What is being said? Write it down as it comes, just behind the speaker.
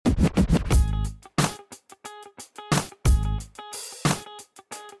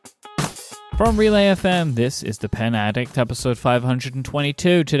From Relay FM, this is The Pen Addict, episode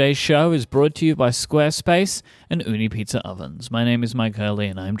 522. Today's show is brought to you by Squarespace and Uni Pizza Ovens. My name is Mike Hurley,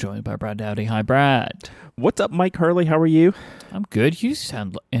 and I'm joined by Brad Dowdy. Hi, Brad. What's up, Mike Hurley? How are you? I'm good. You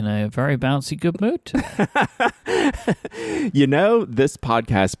sound in a very bouncy good mood today. You know, this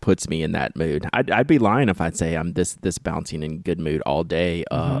podcast puts me in that mood. I'd be lying if I'd say I'm this bouncing in good mood all day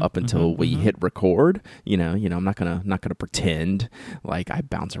up until we hit record. You know, I'm not gonna pretend like I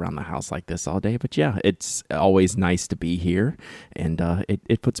bounce around the house like this all day. But yeah, it's always nice to be here, and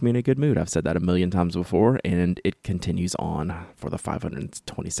it puts me in a good mood. I've said that a million times before, and it continues on for the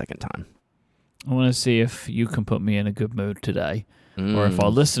 522nd time. I want to see if you can put me in a good mood today, or if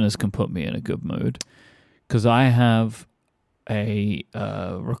our listeners can put me in a good mood, because I have a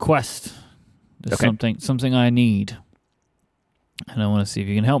request. There's something I need, and I want to see if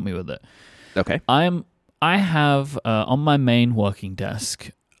you can help me with it. Okay. I have on my main working desk,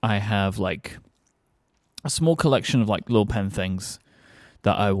 I have like a small collection of like little pen things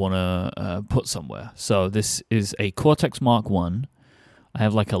that I want to put somewhere. So this is a Cortex Mark 1. I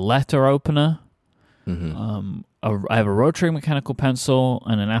have like a letter opener. I have a rotary mechanical pencil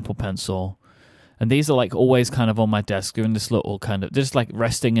and an Apple Pencil, and these are like always kind of on my desk. They're in this little kind of just like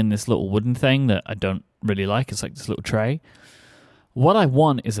resting in this little wooden thing that I don't really like. It's like this little tray. What I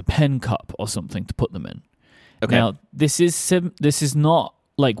want is a pen cup or something to put them in. Okay. Now this is not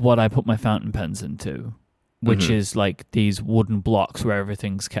like what I put my fountain pens into, which is like these wooden blocks where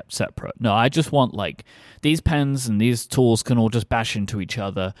everything's kept separate. No, I just want like these pens and these tools can all just bash into each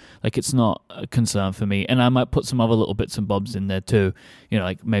other. Like it's not a concern for me. And I might put some other little bits and bobs in there too. You know,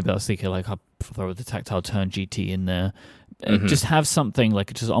 like maybe I was thinking like I'll throw the Tactile Turn GT in there. Just have something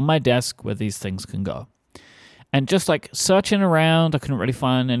like just on my desk where these things can go. And just like searching around, I couldn't really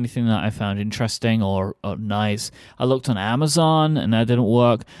find anything that I found interesting or nice. I looked on Amazon and that didn't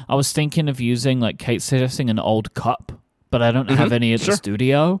work. I was thinking of using, like Kate suggesting, an old cup, but I don't have any at the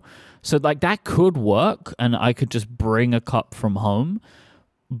studio. So like that could work and I could just bring a cup from home.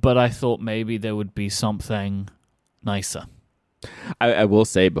 But I thought maybe there would be something nicer. I will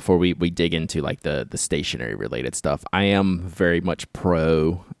say before we dig into like the stationery related stuff, I am very much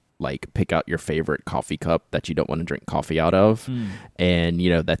pro like pick out your favorite coffee cup that you don't want to drink coffee out of. And, you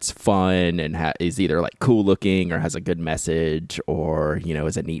know, that's fun and is either like cool looking or has a good message or, you know,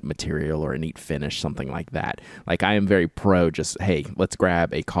 is a neat material or a neat finish, something like that. Like I am very pro just, hey, let's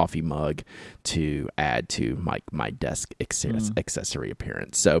grab a coffee mug to add to my desk accessory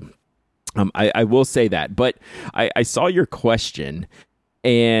appearance. So I will say that, but I saw your question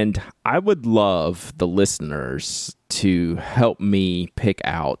and I would love the listeners to help me pick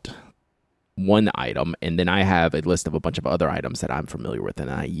out one item, and then I have a list of a bunch of other items that I'm familiar with and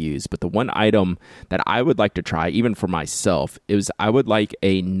I use. But the one item that I would like to try, even for myself, is I would like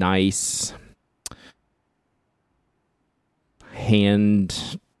a nice handmade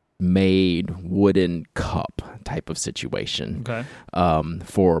wooden cup type of situation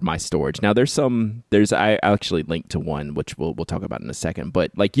for my storage. Now I actually linked to one which we'll talk about in a second,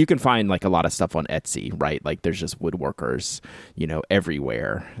 but like you can find like a lot of stuff on Etsy, right? Like there's just woodworkers, you know,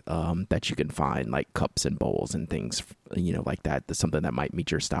 everywhere that you can find like cups and bowls and things, you know, like that. That's something that might meet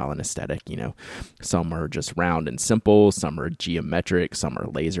your style and aesthetic. You know, some are just round and simple, some are geometric, some are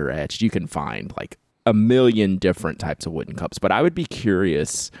laser etched. You can find like a million different types of wooden cups, but I would be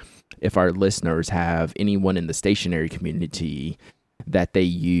curious if our listeners have anyone in the stationery community that they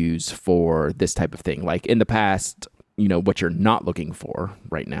use for this type of thing. Like in the past, you know, what you're not looking for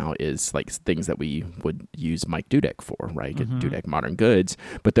right now is like things that we would use Mike Dudek for, right? Dudek Modern Goods.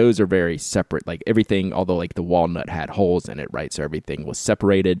 But those are very separate, like everything, although like the walnut had holes in it, right? So everything was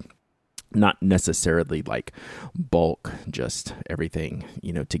separated. Not necessarily like bulk, just everything,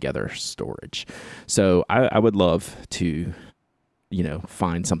 you know, together storage. So I would love to, you know,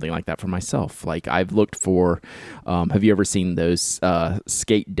 find something like that for myself. Like I've looked for, have you ever seen those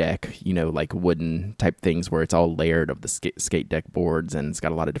skate deck, you know, like wooden type things where it's all layered of the skate deck boards and it's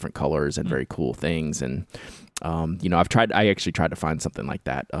got a lot of different colors and very cool things. And, you know, I actually tried to find something like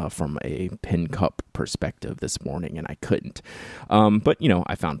that from a pen cup perspective this morning and I couldn't. But, you know,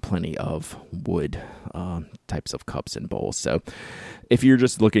 I found plenty of wood types of cups and bowls. So if you're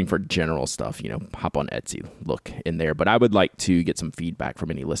just looking for general stuff, you know, hop on Etsy, look in there. But I would like to get some feedback from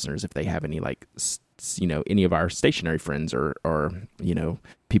any listeners if they have any like, you know, any of our stationary friends or, you know,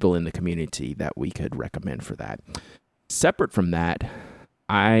 people in the community that we could recommend for that. Separate from that,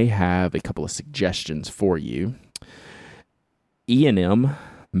 I have a couple of suggestions for you. E&M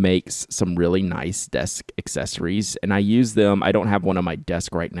makes some really nice desk accessories, and I use them. I don't have one on my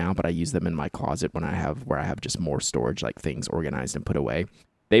desk right now, but I use them in my closet where I have just more storage, like things organized and put away.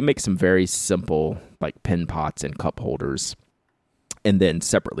 they make some very simple like pen pots and cup holders. And then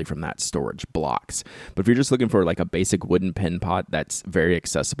separately from that, storage blocks. But if you're just looking for like a basic wooden pen pot that's very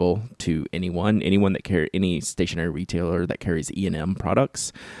accessible to anyone that any stationary retailer that carries E&M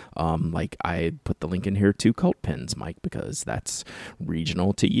products, like I put the link in here to Cult Pens, Mike, because that's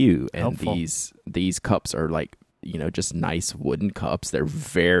regional to you. And helpful. These cups are like, just nice wooden cups. They're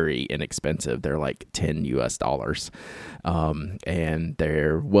very inexpensive. They're like $10 US. And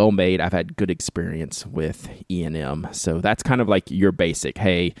they're well made. I've had good experience with E&M. So that's kind of like your basic,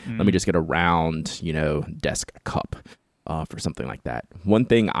 hey, let me just get a round, desk cup for something like that. One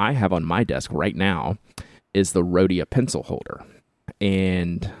thing I have on my desk right now is the Rhodia pencil holder.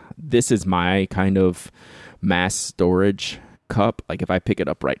 And this is my kind of mass storage cup. Like if I pick it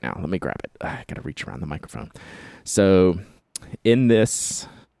up right now, let me grab it. I got to reach around the microphone. So in this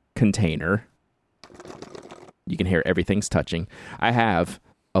container, you can hear everything's touching. I have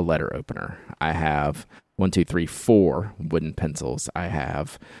a letter opener. I have 4 wooden pencils. I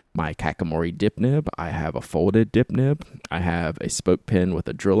have my Kakamori dip nib. I have a folded dip nib. I have a spoke pen with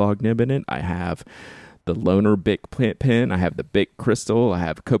a drill log nib in it. I have the Loner Bic pen. I have the Bic Crystal. I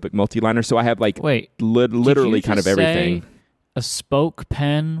have a Copic multiliner. So I have like literally kind of everything. A spoke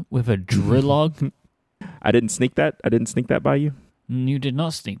pen with a drill log? I didn't sneak that by you? You did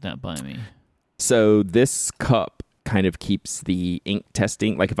not sneak that by me. So this cup kind of keeps the ink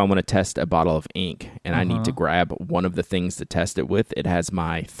testing. Like if I want to test a bottle of ink and I need to grab one of the things to test it with, it has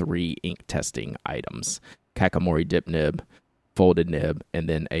my 3 ink testing items. Kakamori dip nib, folded nib, and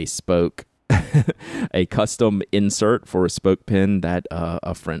then a spoke, a custom insert for a spoke pen that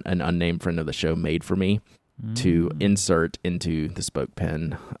an unnamed friend of the show made for me to insert into the spoke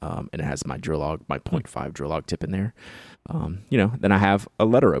pen, and it has my drill log, my 0.5 drill log tip in there. Then I have a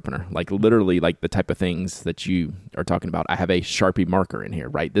letter opener, like literally like the type of things that you are talking about. I have a Sharpie marker in here,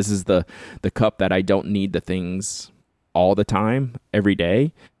 right? This is the cup that I don't need the things all the time, every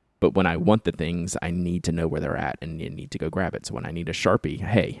day. But when I want the things, I need to know where they're at and need to go grab it. So when I need a Sharpie,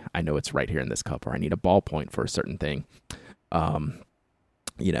 hey, I know it's right here in this cup, or I need a ballpoint for a certain thing. I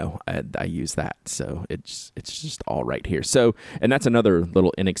use that. So it's just all right here. So, and that's another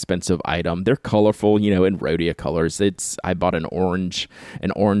little inexpensive item. They're colorful, in Rhodia colors. I bought an orange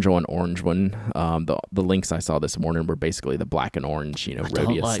on orange one. The links I saw this morning were basically the black and orange,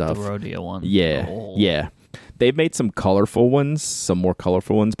 Rhodia stuff. The Rhodia one. Yeah. Oh. Yeah. They've made some more colorful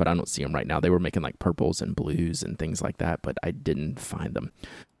ones, but I don't see them right now. They were making like purples and blues and things like that, but I didn't find them.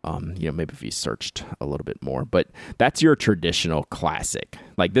 Maybe if you searched a little bit more, but that's your traditional classic.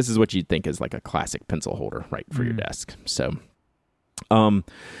 Like this is what you'd think is like a classic pencil holder, right, for your desk. So,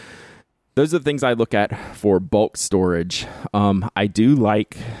 those are the things I look at for bulk storage. I do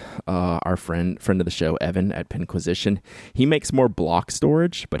like our friend of the show, Evan at Penquisition. He makes more block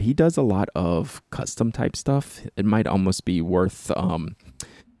storage, but he does a lot of custom type stuff. It might almost be worth,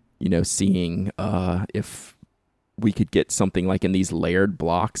 seeing if we could get something like in these layered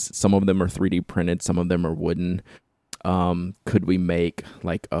blocks. Some of them are 3D printed, some of them are wooden. Could we make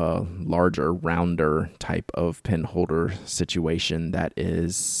like a larger, rounder type of pen holder situation that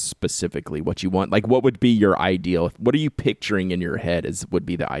is specifically what you want? Like what would be your ideal? What are you picturing in your head would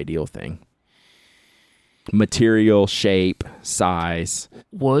be the ideal thing? Material, shape, size.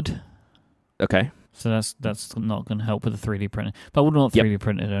 Wood. Okay. So that's not going to help with the 3D printing. But I wouldn't want 3D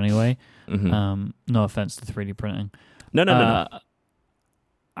printed anyway. Mm-hmm. No offense to 3D printing. No.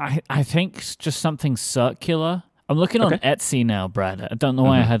 I think just something circular. I'm looking on Etsy now, Brad. I don't know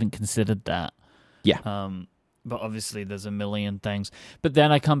why I hadn't considered that. Yeah. But obviously there's a million things. But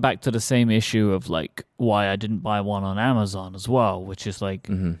then I come back to the same issue of like why I didn't buy one on Amazon as well, which is like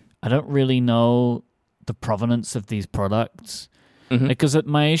I don't really know the provenance of these products. Because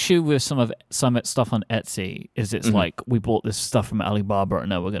my issue with some stuff on Etsy is it's like we bought this stuff from Alibaba and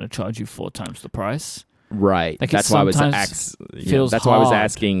now we're going to charge you 4 times the price. Right. Like that's why I was why I was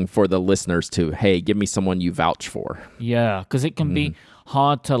asking for the listeners to, hey, give me someone you vouch for. Yeah, because it can be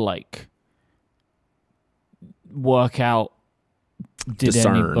hard to like work out. Did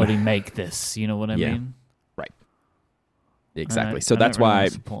anybody make this? You know what I mean? Right. Exactly. So that's why I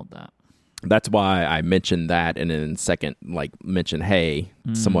support that. That's why I mentioned that, and then second, like mention, hey,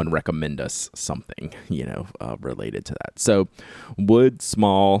 someone recommend us something, related to that. So, wood,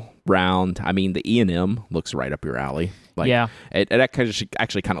 small, round. I mean, the E&M looks right up your alley. Like, yeah, it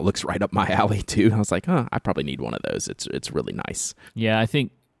actually kind of looks right up my alley too. I was like, I probably need one of those. It's really nice. Yeah, I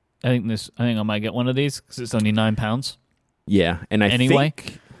think I might get one of these because it's only £9. Yeah, and I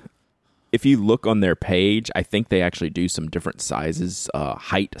think if you look on their page, I think they actually do some different sizes,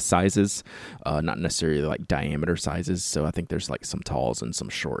 height sizes, not necessarily like diameter sizes. So I think there's like some talls and some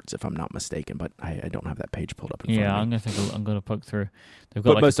shorts, if I'm not mistaken. But I don't have that page pulled up in front of me. I'm gonna poke through. They've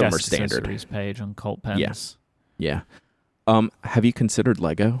got but like most a of them are desk standard accessories page on Colt pens. Yeah. Have you considered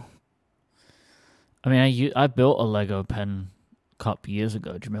Lego? I mean, I built a Lego pen cup years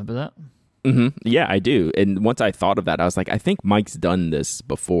ago. Do you remember that? Mm-hmm. Yeah, I do. And once I thought of that, I was like, I think Mike's done this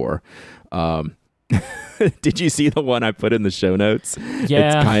before. Did you see the one I put in the show notes?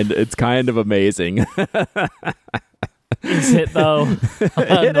 Yeah, it's kind of amazing. Is it though?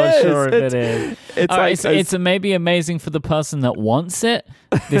 I'm not sure if it is. It's maybe amazing for the person that wants it.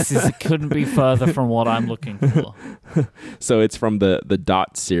 It couldn't be further from what I'm looking for. So it's from the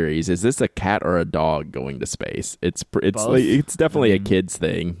Dot series. Is this a cat or a dog going to space? It's definitely a kid's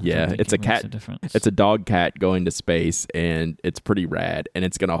thing. Yeah, it's a cat. It's a dog cat going to space, and it's pretty rad. And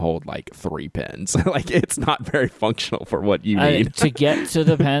it's gonna hold like 3 pens. Like it's not very functional for what you need. To get to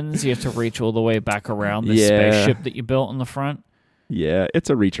the pens, you have to reach all the way back around the spaceship that you built on the front. Yeah, it's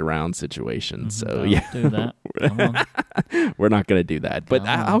a reach around situation. So Don't do that. Come on. We're not going to do that. But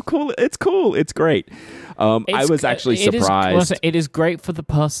how cool! It's cool. It's great. I was actually surprised. It is great for the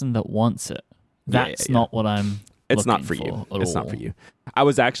person that wants it. That's not what I'm. It's not for you. It's not for you. I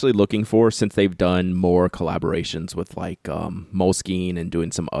was actually looking for, since they've done more collaborations with like Moleskine and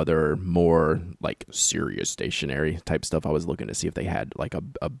doing some other more like serious stationery type stuff. I was looking to see if they had like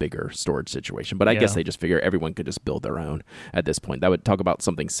a bigger storage situation, but I guess they just figure everyone could just build their own at this point. That would talk about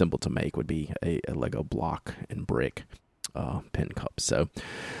something simple to make would be a Lego block and brick pen cup. So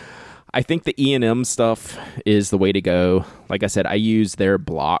I think the E&M stuff is the way to go. Like I said, I use their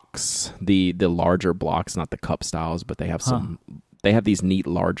blocks, the larger blocks, not the cup styles, but they have some. They have these neat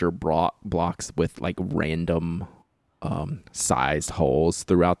larger blocks with like random sized holes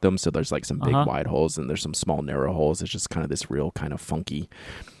throughout them. So there's like some big wide holes and there's some small narrow holes. It's just kind of this real kind of funky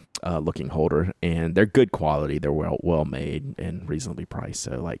looking holder, and they're good quality. They're well made and reasonably priced.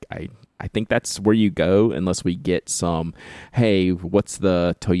 So like I think that's where you go, unless we get some, hey, what's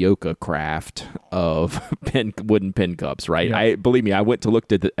the Toyota craft of wooden pen cups, right? Yeah. Believe me, I went to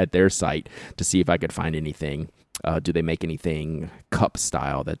look at their site to see if I could find anything. Do they make anything cup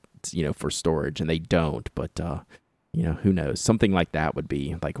style that's, for storage? And they don't, but who knows? Something like that would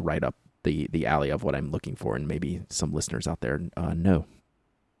be like right up the alley of what I'm looking for, and maybe some listeners out there know.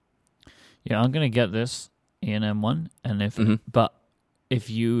 Yeah, I'm gonna get this E&M one, and but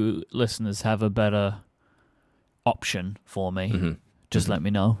if you listeners have a better option for me, just let me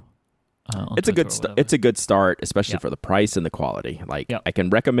know. It's a good start, especially for the price and the quality. Like I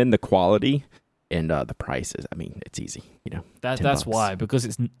can recommend the quality, and the price is. I mean, it's easy. That's why, because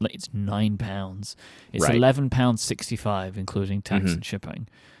it's £9. It's £11.65 including tax and shipping.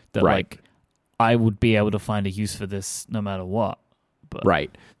 That like I would be able to find a use for this no matter what. But.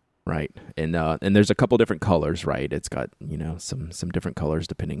 Right. And there's a couple different colors, right? It's got, some different colors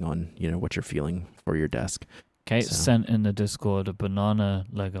depending on, what you're feeling for your desk. Kate sent in the Discord a banana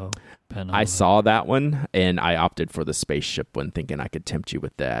Lego pen. I saw that one, and I opted for the spaceship one, thinking I could tempt you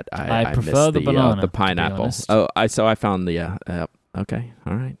with that. I prefer the banana, the pineapple. I found the okay,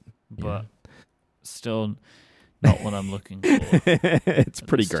 all right, but still not what I'm looking for. It's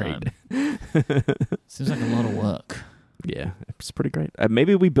pretty great. Seems like a lot of work. Yeah, it's pretty great.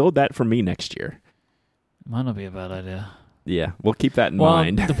 Maybe we build that for me next year. Might not be a bad idea. Yeah, we'll keep that in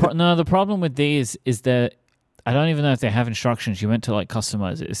mind. The problem with these is that I don't even know if they have instructions. You went to like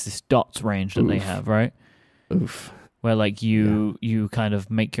customize it. It's this dots range that they have, right? Oof. Where like you kind of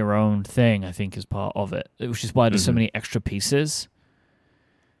make your own thing, I think, is part of it, which is why there's so many extra pieces.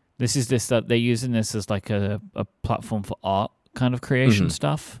 That they're using this as like a platform for art kind of creation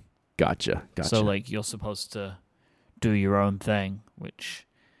stuff. Gotcha. So like you're supposed to do your own thing, which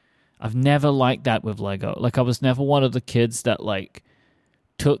I've never liked that with Lego. Like I was never one of the kids that like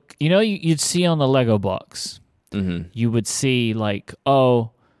took, you'd see on the Lego box, you would see like, oh,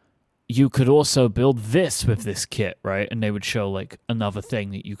 you could also build this with this kit, right? And they would show like another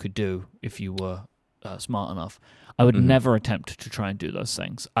thing that you could do if you were smart enough. I would never attempt to try and do those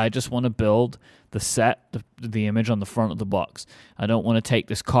things. I just want to build the set, the image on the front of the box. I don't want to take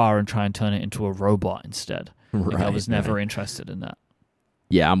this car and try and turn it into a robot instead. I was never interested in that.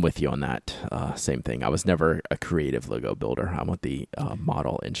 Yeah, I'm with you on that. Same thing. I was never a creative Lego builder. I want the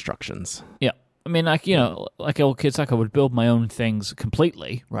model instructions. Yeah. I mean, like, like old kids, like I would build my own things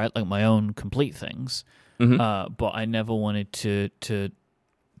completely, right? Like my own complete things. But I never wanted to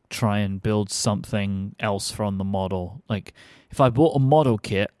try and build something else from the model. Like if I bought a model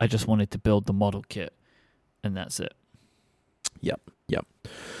kit, I just wanted to build the model kit, and that's it. Yep.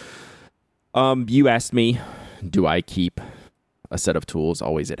 You asked me, do I keep a set of tools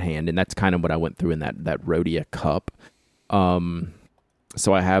always at hand? And that's kind of what I went through in that Rhodia cup.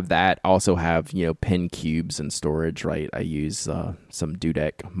 So I have that. I also have, pin cubes in storage, right? I use some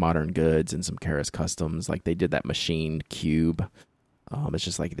Dudek Modern Goods and some Keras Customs. Like they did that machined cube. It's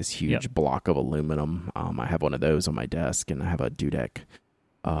just like this huge block of aluminum. I have one of those on my desk, and I have a Dudek.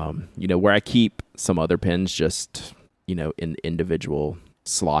 Where I keep some other pins just, in individual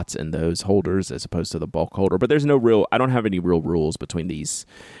slots in those holders as opposed to the bulk holder. But I don't have any real rules between these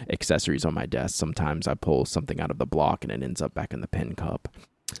accessories on my desk. Sometimes I pull something out of the block and it ends up back in the pin cup.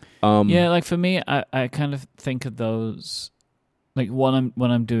 Like for me, I kind of think of those, like what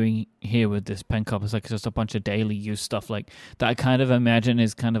I'm doing here with this pen cup is like just a bunch of daily use stuff like that. I kind of imagine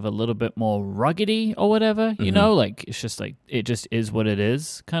is kind of a little bit more ruggedy or whatever, like it's just like, it just is what it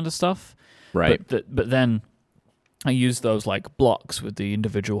is kind of stuff. Right. But then I use those like blocks with the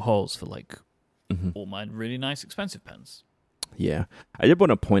individual holes for like all my really nice expensive pens. Yeah. I did want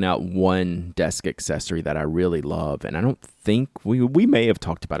to point out one desk accessory that I really love, and I don't think we may have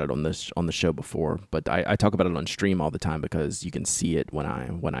talked about it on the show before, but I talk about it on stream all the time because you can see it when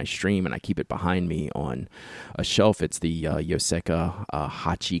I stream, and I keep it behind me on a shelf. It's the Yoseka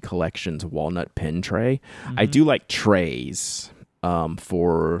Hachi Collections walnut pen tray. I do like trays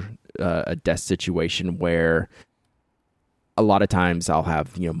for a desk situation where a lot of times I'll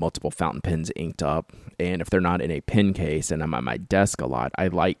have, multiple fountain pens inked up, and if they're not in a pen case and I'm at my desk a lot, I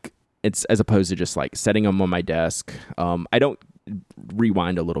like it's as opposed to just like setting them on my desk. I don't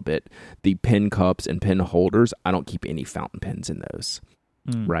rewind a little bit. The pen cups and pen holders, I don't keep any fountain pens in those.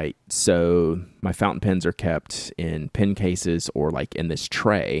 Right. So my fountain pens are kept in pen cases or like in this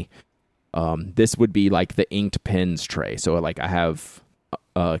tray. This would be like the inked pens tray. So like I have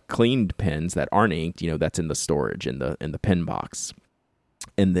cleaned pens that aren't inked, that's in the storage in the pen box.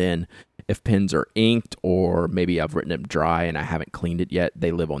 And then if pens are inked or maybe I've written them dry and I haven't cleaned it yet,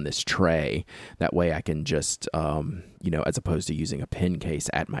 they live on this tray. That way I can just, as opposed to using a pen case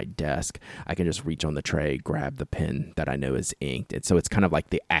at my desk, I can just reach on the tray, grab the pen that I know is inked. And so it's kind of like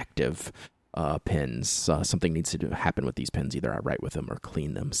the active pens. Something needs to happen with these pens. Either I write with them or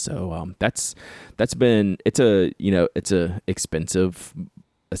clean them. So that's been, it's a expensive,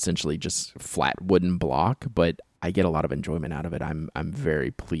 essentially just flat wooden block, but I get a lot of enjoyment out of it. I'm very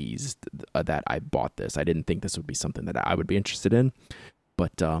pleased that I bought this. I didn't think this would be something that I would be interested in,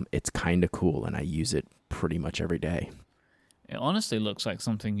 but it's kind of cool, and I use it pretty much every day. It honestly looks like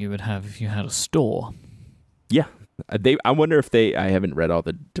something you would have if you had a store. Yeah. I wonder if I haven't read all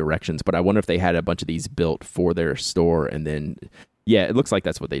the directions, but I wonder if they had a bunch of these built for their store, and then, it looks like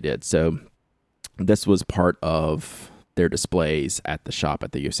that's what they did. So this was part of their displays at the shop,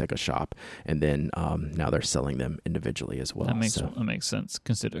 at the Yoseka shop, and then now they're selling them individually as well. That makes sense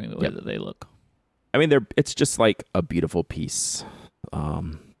considering the way that they look. I mean, it's just like a beautiful piece,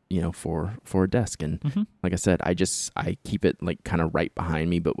 for a desk. And like I said, I keep it like kind of right behind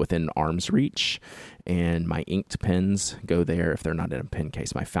me, but within arm's reach. And my inked pens go there if they're not in a pen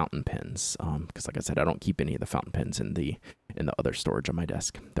case. My fountain pens, because like I said, I don't keep any of the fountain pens in the other storage on my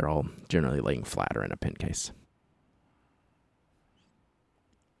desk. They're all generally laying flat or in a pen case.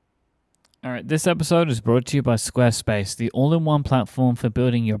 All right, this episode is brought to you by Squarespace, the all-in-one platform for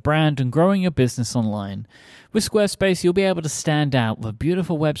building your brand and growing your business online. With Squarespace, you'll be able to stand out with a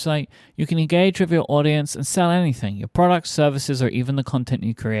beautiful website. You can engage with your audience and sell anything, your products, services, or even the content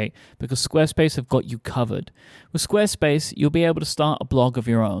you create, because Squarespace have got you covered. With Squarespace, you'll be able to start a blog of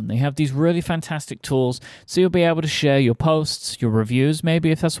your own. They have these really fantastic tools, so you'll be able to share your posts, your reviews,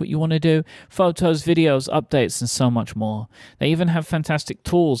 maybe if that's what you want to do, photos, videos, updates, and so much more. They even have fantastic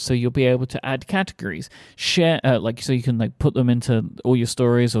tools, so you'll be able to add categories, share, so you can like put them into all your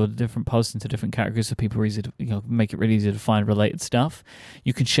stories or different posts into different categories so people are easy to, make it really easy to find related stuff.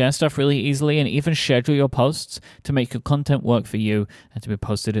 You can share stuff really easily and even schedule your posts to make your content work for you and to be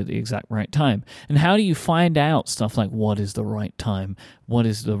posted at the exact right time. And how do you find out stuff like what is the right time? What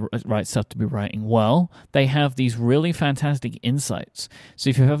is the right stuff to be writing? Well, they have these really fantastic insights. So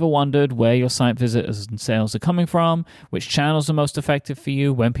if you've ever wondered where your site visitors and sales are coming from, which channels are most effective for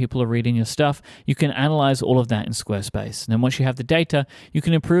you, when people are reading your stuff, you can analyze all of that in Squarespace. And then once you have the data, you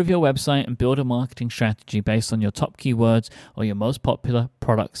can improve your website and build a marketing strategy based on your top keywords or your most popular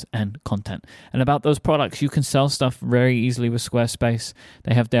products and content. And about those products, you can sell stuff very easily with Squarespace.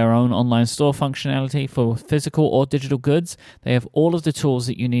 They have their own online store functionality for physical or digital goods. They have all of the tools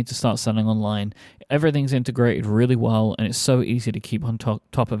that you need to start selling online. Everything's integrated really well, and it's so easy to keep on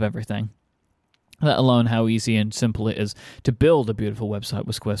top of everything. let alone how easy and simple it is to build a beautiful website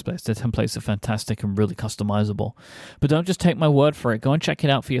with Squarespace. The templates are fantastic and really customizable. But don't just take my word for it. Go and check it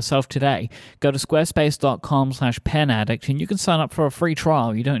out for yourself today. Go to squarespace.com/penaddict and you can sign up for a free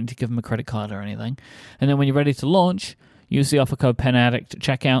trial. You don't need to give them a credit card or anything. And then when you're ready to launch, use the offer code PENADDICT at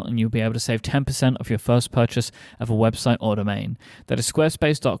checkout and you'll be able to save 10% of your first purchase of a website or domain. That is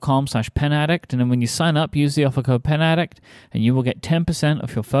squarespace.com/PENADDICT, and then when you sign up, use the offer code PENADDICT and you will get 10%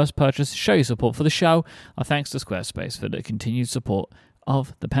 of your first purchase. Show your support for the show. Our thanks to Squarespace for the continued support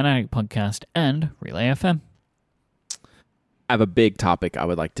of the Pen Addict podcast and Relay FM. I have a big topic I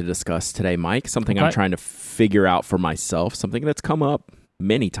would like to discuss today, Mike, something I'm trying to figure out for myself, something that's come up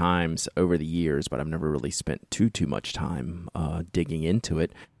many times over the years, but I've never really spent too much time digging into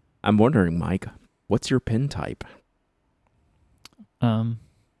it. I'm wondering, Mike, what's your pen type? Yeah,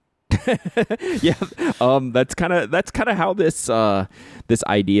 that's kind of how this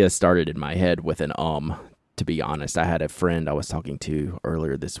idea started in my head with an to be honest. I had a friend I was talking to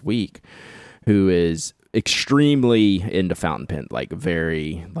earlier this week who is extremely into fountain pen, like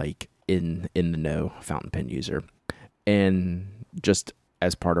very like in the know fountain pen user, and just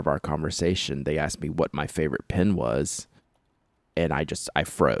as part of our conversation, they asked me what my favorite pen was, and I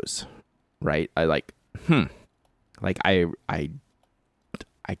froze, right? I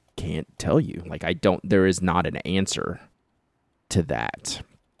can't tell you. Like, there is not an answer to that.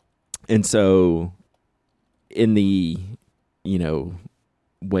 And so in the,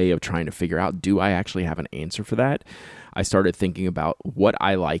 way of trying to figure out, do I actually have an answer for that? I started thinking about what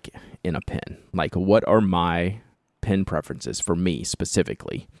I like in a pen. Like, what are my pen preferences for me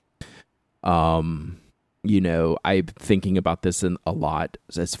specifically? I'm thinking about this a lot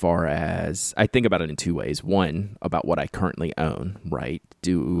as far as I think about it in two ways. One, about what I currently own, right?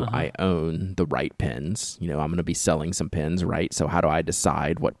 Do I own the right pens? I'm going to be selling some pens, right? So how do I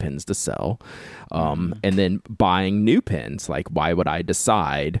decide what pens to sell? And then buying new pens, like why would I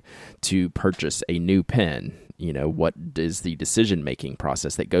decide to purchase a new pen? What is the decision-making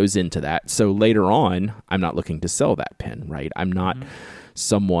process that goes into that? So later on, I'm not looking to sell that pen, right? I'm not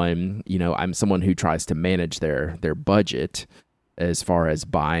someone, I'm someone who tries to manage their budget as far as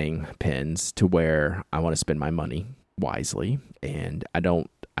buying pens to where I want to spend my money wisely. And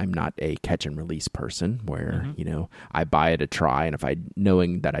I'm not a catch and release person where, I buy it a try. And if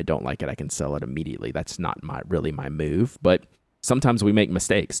knowing that I don't like it, I can sell it immediately. That's not really my move. But sometimes we make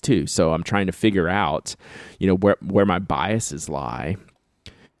mistakes too. So I'm trying to figure out, where my biases lie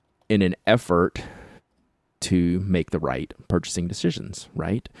in an effort to make the right purchasing decisions,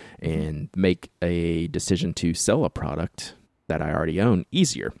 right? And make a decision to sell a product that I already own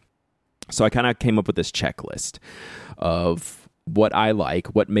easier. So I kind of came up with this checklist of what I like,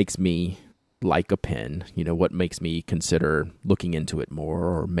 what makes me like a pen, what makes me consider looking into it more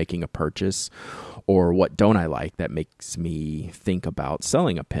or making a purchase, or what don't I like that makes me think about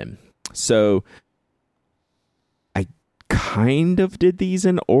selling a pen. So I kind of did these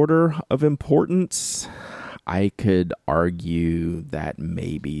in order of importance. I could argue that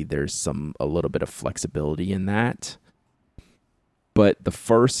maybe there's a little bit of flexibility in that. But the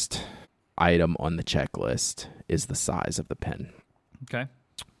first item on the checklist is the size of the pen. Okay.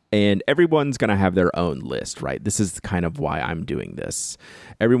 And everyone's going to have their own list, right? This is kind of why I'm doing this.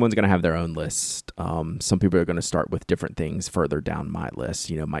 Everyone's going to have their own list. Some people are going to start with different things further down my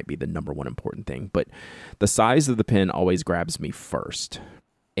list. Might be the number one important thing. But the size of the pen always grabs me first.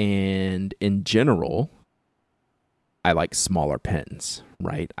 And in general, I like smaller pens,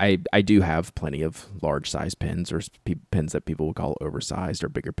 right? I do have plenty of large size pens or pens that people would call oversized or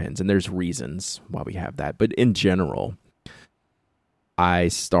bigger pens. And there's reasons why we have that. But in general, I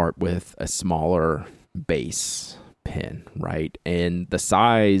start with a smaller base pen, right? And the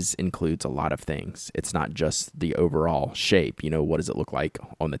size includes a lot of things. It's not just the overall shape. What does it look like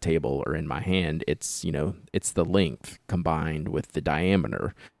on the table or in my hand? It's the length combined with the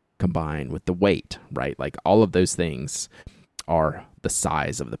diameter, combined with the weight, right? Like all of those things are the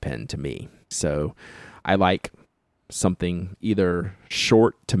size of the pen to me. So I like something either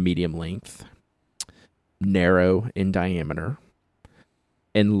short to medium length, narrow in diameter,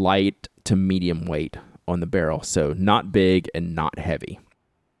 and light to medium weight on the barrel. So not big and not heavy.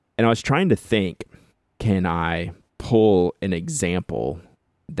 And I was trying to think, can I pull an example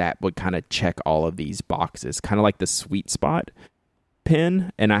that would kind of check all of these boxes, kind of like the sweet spot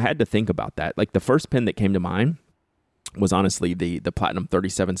pen? And I had to think about that. Like the first pen that came to mind was honestly the Platinum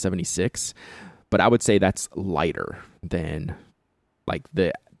 3776, but I would say that's lighter than like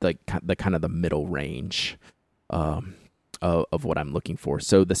the kind of the middle range of what I'm looking for.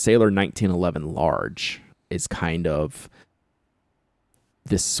 So the Sailor 1911 large is kind of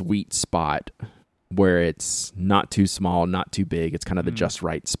this sweet spot where it's not too small, not too big. It's kind of the just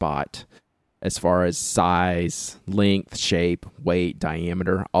right spot as far as size, length, shape, weight,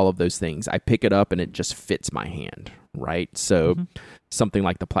 diameter, all of those things. I pick it up and it just fits my hand, right? So something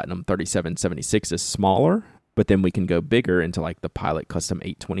like the Platinum 3776 is smaller, but then we can go bigger into like the Pilot Custom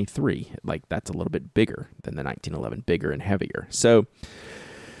 823. Like that's a little bit bigger than the 1911, bigger and heavier. So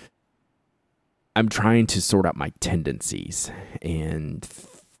I'm trying to sort out my tendencies and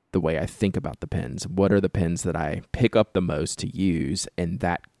the way I think about the pens. What are the pens that I pick up the most to use, and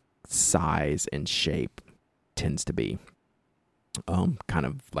that size and shape tends to be kind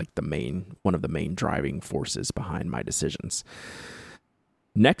of like one of the main driving forces behind my decisions.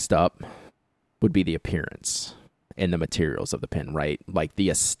 Next up would be the appearance and the materials of the pen, right? Like the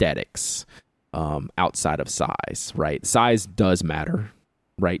aesthetics outside of size, right? Size does matter,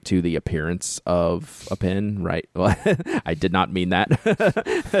 right, to the appearance of a pen, right? Well, I did not mean that.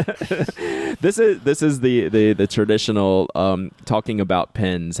 This is the traditional talking about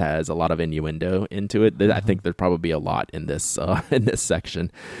pens has a lot of innuendo into it. I think there'd probably be a lot in this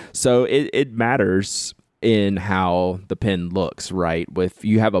section. So it matters in how the pen looks, right? If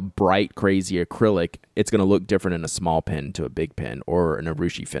you have a bright, crazy acrylic, it's going to look different in a small pen to a big pen, or an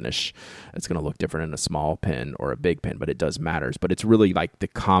Urushi finish. It's going to look different in a small pen or a big pen, but it does matters. But it's really like the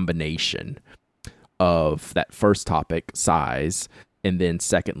combination of that first topic, size, and then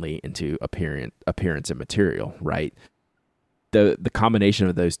secondly into appearance and material, right? The combination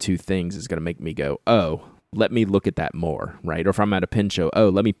of those two things is going to make me go, oh, let me look at that more, right? Or if I'm at a pen show, oh,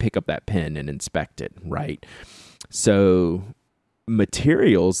 let me pick up that pen and inspect it, right? So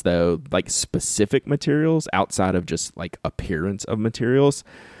materials, though, like specific materials outside of just like appearance of materials,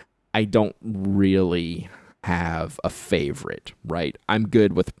 I don't really have a favorite, right? I'm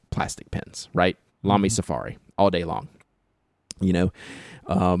good with plastic pens, right? Lamy Safari all day long.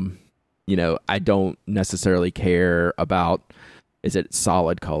 I don't necessarily care about, is it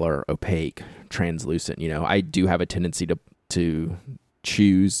solid color, opaque, translucent? I do have a tendency to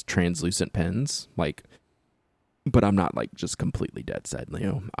choose translucent pens, but I'm not like just completely dead set.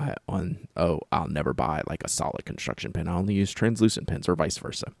 I'll never buy like a solid construction pen. I only use translucent pens, or vice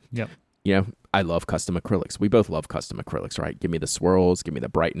versa. Yep. I love custom acrylics. We both love custom acrylics, right? Give me the swirls, give me the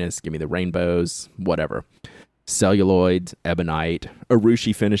brightness, give me the rainbows, whatever. Celluloid, ebonite,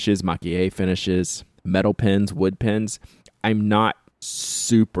 Urushi finishes, makie finishes, metal pens, wood pens. I'm not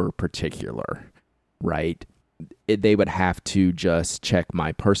super particular, right? They would have to just check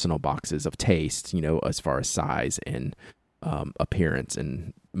my personal boxes of taste, as far as size and appearance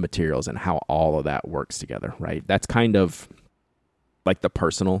and materials and how all of that works together, right? That's kind of like the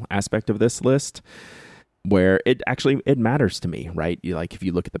personal aspect of this list, where it matters to me, right? If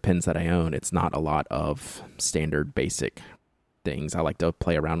you look at the pens that I own, it's not a lot of standard basic things. I like to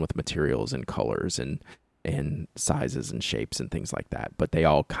play around with materials and colors and sizes and shapes and things like that, but they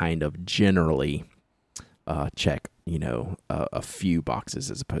all kind of generally check a few boxes,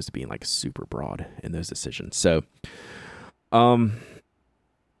 as opposed to being like super broad in those decisions. So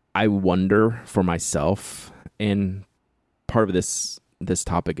I wonder for myself, and part of this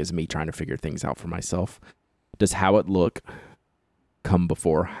topic is me trying to figure things out for myself. Does how it look come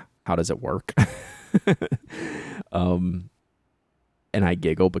before how does it work? And I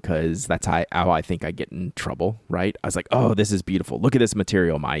giggle because that's how I think I get in trouble, right? I was like, oh, this is beautiful. Look at this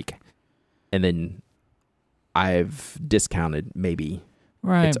material, Mike. And then I've discounted maybe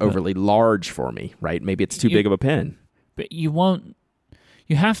it's overly large for me, right? Maybe it's too big of a pen. But you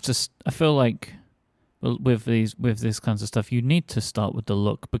have to, I feel like with this kinds of stuff, you need to start with the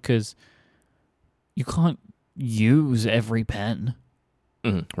look, because you can't use every pen.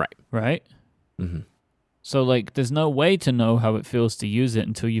 Mm-hmm. Right? Mm-hmm. So, there's no way to know how it feels to use it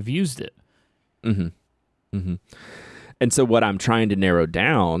until you've used it. Mm-hmm. Mm-hmm. And so what I'm trying to narrow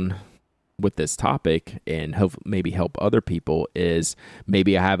down with this topic and maybe help other people is,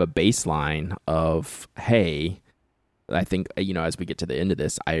 maybe I have a baseline of, hey, I think, as we get to the end of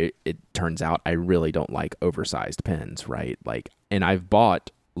this, it turns out I really don't like oversized pens, right? And I've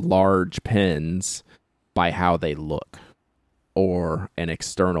bought large pens by how they look or an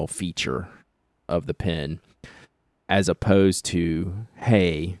external feature of the pen, as opposed to,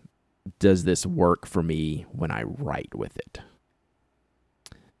 hey, does this work for me when I write with it?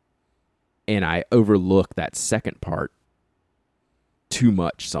 And I overlook that second part too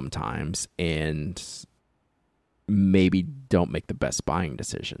much sometimes, and maybe don't make the best buying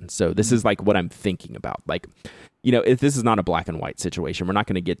decision. So this is what I'm thinking about. If this is not a black and white situation, we're not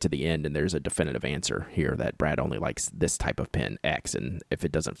going to get to the end and there's a definitive answer here that Brad only likes this type of pen X, and if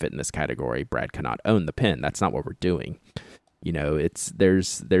it doesn't fit in this category, Brad cannot own the pen. That's not what we're doing.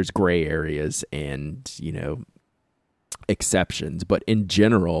 There's gray areas and, exceptions, but in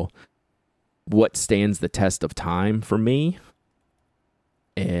general, what stands the test of time for me,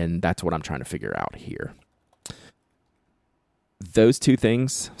 and that's what I'm trying to figure out here. Those two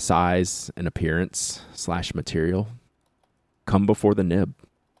things, size and appearance / material, come before the nib.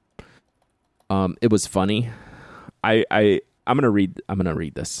 It was funny. I'm gonna read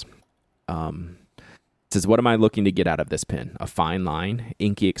this. It says, what am I looking to get out of this pen? A fine line,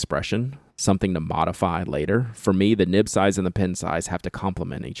 inky expression, something to modify later. For me, the nib size and the pen size have to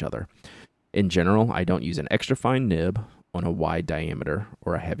complement each other. In general, I don't use an extra fine nib on a wide diameter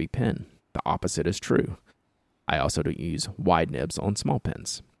or a heavy pen. The opposite is true. I also don't use wide nibs on small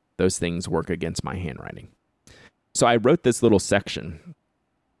pens. Those things work against my handwriting. So I wrote this little section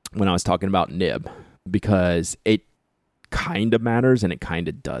when I was talking about nib because it kind of matters and it kind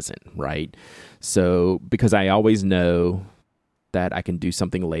of doesn't, right? So because I always know that I can do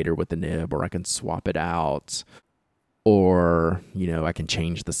something later with the nib, or I can swap it out, or, I can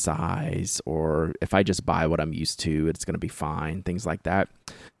change the size, or if I just buy what I'm used to, it's going to be fine, things like that.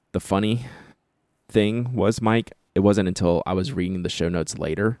 The funny thing was, Mike, it wasn't until I was reading the show notes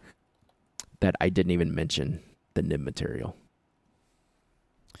later that I didn't even mention the nib material.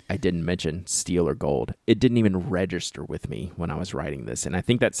 I didn't mention steel or gold. It didn't even register with me when I was writing this. And I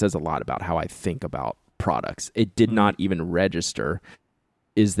think that says a lot about how I think about products. It did not even register.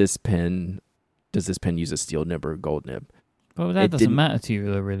 Does this pen use a steel nib or a gold nib? Well, that doesn't matter to you,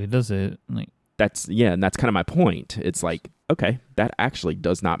 though, really, does it? And that's kind of my point. It's like, okay, that actually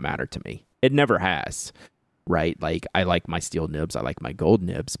does not matter to me. It never has, right? Like, I like my steel nibs, I like my gold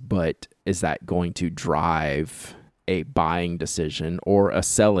nibs, but is that going to drive a buying decision or a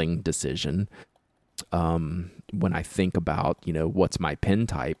selling decision? When I think about, what's my pen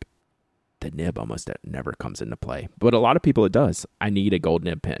type, the nib almost never comes into play. But a lot of people, it does. I need a gold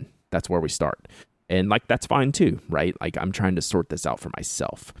nib pen. That's where we start. And that's fine too, right? Like, I'm trying to sort this out for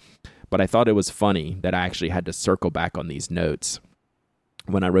myself. But I thought it was funny that I actually had to circle back on these notes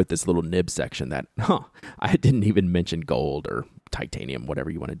when I wrote this little nib section that, I didn't even mention gold or titanium, whatever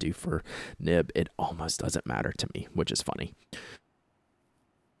you want to do for nib. It almost doesn't matter to me, which is funny.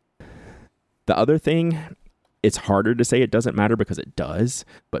 The other thing, it's harder to say it doesn't matter because it does,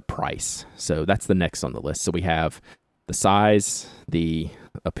 but price. So that's the next on the list. So we have the size, the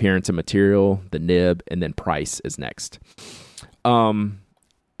appearance and material, the nib, and then price is next.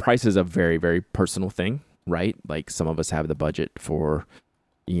 Price is a very, very personal thing, right? Like, some of us have the budget for,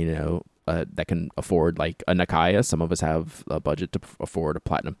 that can afford like a Nakaya. Some of us have a budget to afford a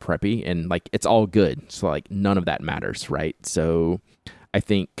Platinum Preppy, and like, it's all good. So like, none of that matters, right? So I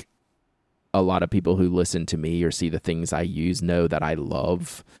think a lot of people who listen to me or see the things I use know that I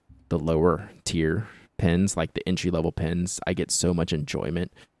love the lower tier pens, like the entry level pens. I get so much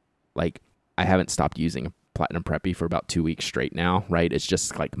enjoyment. Like, I haven't stopped using a Platinum Preppy for about 2 weeks straight now, right? It's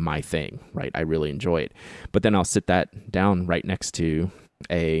just like my thing, right? I really enjoy it. But then I'll sit that down right next to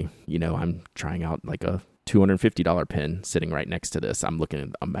I'm trying out like a $250 pen sitting right next to this. I'm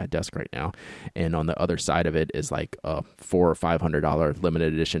looking on my desk right now, and on the other side of it is like a $400 or $500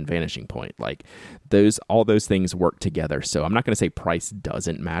 limited edition Vanishing Point. Like, all those things work together. So I'm not going to say price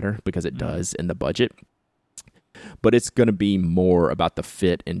doesn't matter, because it does in the budget, but it's going to be more about the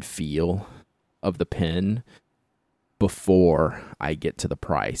fit and feel of the pen before I get to the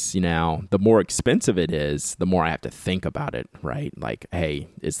price. Now, the more expensive it is, the more I have to think about it, right? Like, hey,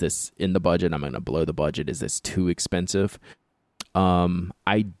 is this in the budget? I'm going to blow the budget. Is this too expensive?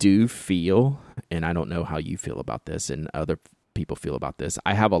 I do feel, and I don't know how you feel about this and other people feel about this,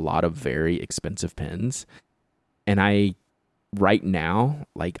 I have a lot of very expensive pens, and right now,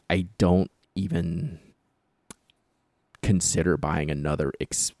 like, I don't even consider buying another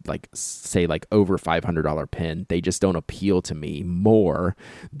over $500 pen. They just don't appeal to me more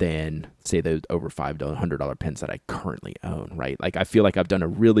than, say, those over $500 pens that I currently own, right? Like, I feel like I've done a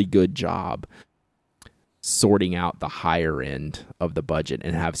really good job sorting out the higher end of the budget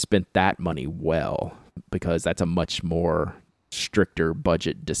and have spent that money well, because that's a much more stricter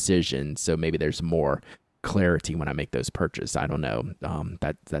budget decision. So maybe there's more clarity when I make those purchases. I don't know.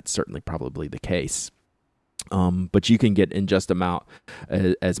 That's certainly probably the case. But you can get in just about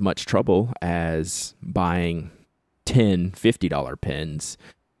as much trouble as buying 10 $50 pens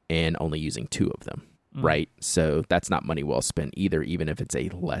and only using 2 of them, right? So that's not money well spent either, even if it's a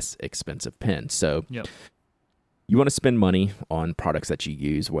less expensive pen. So you want to spend money on products that you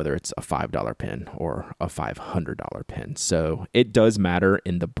use, whether it's a $5 pen or a $500 pen. So it does matter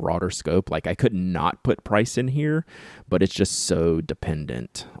in the broader scope. Like, I could not put price in here, but it's just so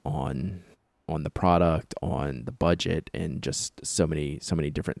dependent on on the product, on the budget, and just so many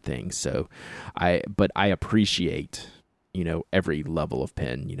different things. So I appreciate, every level of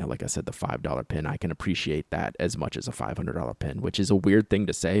pen. Like I said, the $5 pen, I can appreciate that as much as a $500 pen, which is a weird thing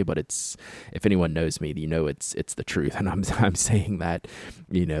to say, but it's, if anyone knows me, it's the truth. And I'm saying that,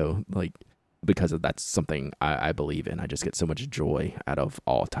 like, because that's something I believe in. I just get so much joy out of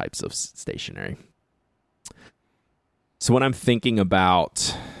all types of stationery. So when I'm thinking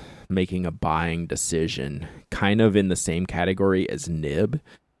about making a buying decision, kind of in the same category as nib,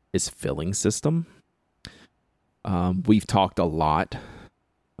 is filling system. We've talked a lot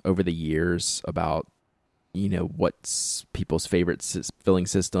over the years about, what's people's favorite filling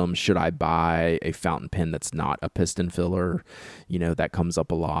system. Should I buy a fountain pen that's not a piston filler? That comes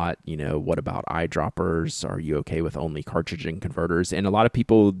up a lot. What about eyedroppers? Are you okay with only cartridge and converters? And a lot of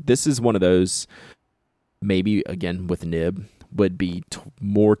people, this is one of those, maybe again with nib, would be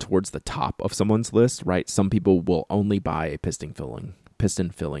more towards the top of someone's list, right? Some people will only buy a piston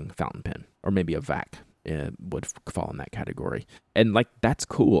filling fountain pen, or maybe a VAC. Would fall in that category. And like, that's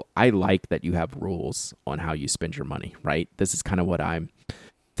cool. I like that you have rules on how you spend your money, right? This is kind of what I'm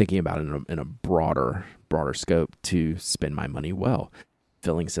thinking about in a broader scope to spend my money well.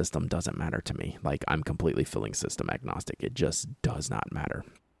 Filling system doesn't matter to me. Like, I'm completely filling system agnostic. It just does not matter.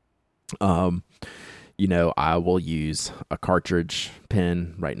 I will use a cartridge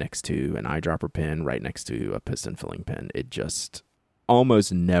pen right next to an eyedropper pen, right next to a piston filling pen. It just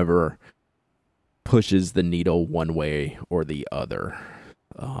almost never pushes the needle one way or the other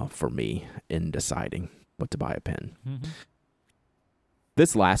for me in deciding what to buy a pen. Mm-hmm.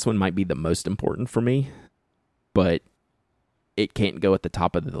 This last one might be the most important for me, but it can't go at the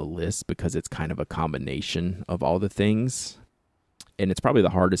top of the list because it's kind of a combination of all the things. And it's probably the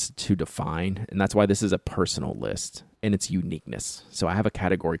hardest to define. And that's why this is a personal list, and it's uniqueness. So I have a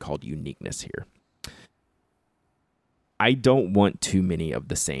category called uniqueness here. I don't want too many of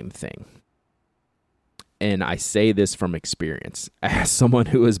the same thing. And I say this from experience. As someone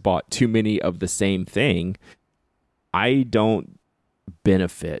who has bought too many of the same thing, I don't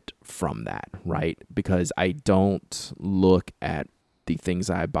benefit from that, right? Because I don't look at the things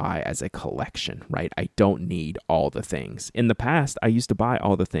I buy as a collection, right? I don't need all the things. In the past, I used to buy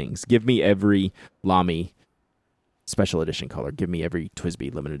all the things. Give me every Lamy special edition color. Give me every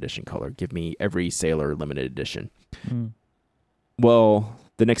TWSBI limited edition color. Give me every Sailor limited edition. Well,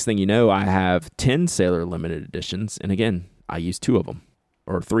 the next thing you know, I have 10 Sailor limited editions. And again, I use 2 of them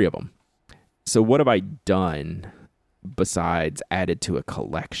or 3 of them. So what have I done besides added to a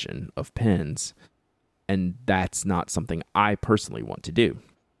collection of pens? And that's not something I personally want to do.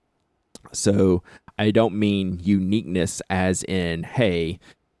 So I don't mean uniqueness as in, hey,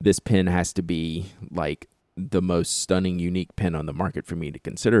 this pen has to be like the most stunning, unique pen on the market for me to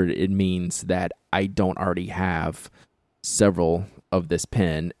consider it. It means that I don't already have several of this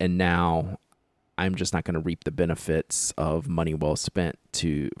pen, and now I'm just not going to reap the benefits of money well spent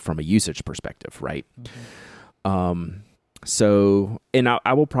from a usage perspective, right? Mm-hmm. So, and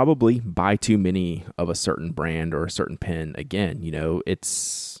I will probably buy too many of a certain brand or a certain pen. Again,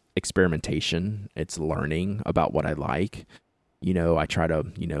 it's experimentation. It's learning about what I like. I try to,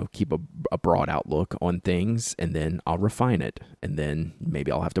 keep a broad outlook on things, and then I'll refine it, and then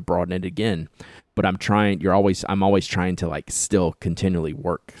maybe I'll have to broaden it again. But I'm always trying to like still continually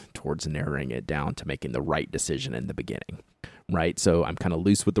work towards narrowing it down to making the right decision in the beginning. Right. So I'm kind of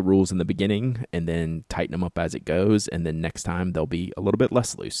loose with the rules in the beginning and then tighten them up as it goes. And then next time they'll be a little bit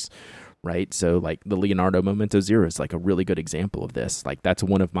less loose. Right. So like the Leonardo Momento Zero is like a really good example of this. Like, that's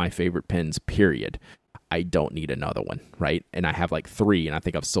one of my favorite pens, period. I don't need another one. Right. And I have like 3, and I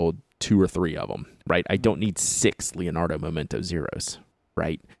think I've sold 2 or 3 of them. Right. I don't need 6 Leonardo Momento Zeros.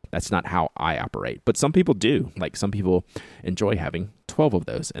 Right. That's not how I operate. But some people do. Like, some people enjoy having 12 of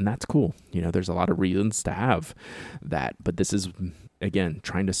those, and that's cool. There's a lot of reasons to have that. But this is, again,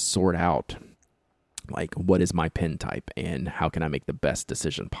 trying to sort out, like, what is my pen type and how can I make the best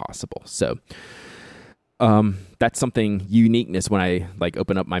decision possible. So that's something, uniqueness, when I, like,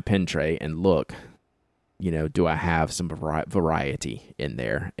 open up my pen tray and look, do I have some variety in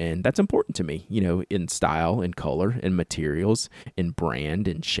there? And that's important to me, in style, in color, in materials, in brand,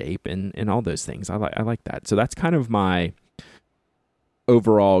 in shape, and all those things. I like that. So that's kind of my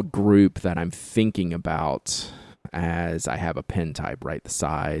overall group that I'm thinking about as I have a pen type, right? The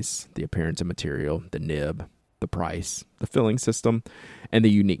size, the appearance of material, the nib, the price, the filling system, and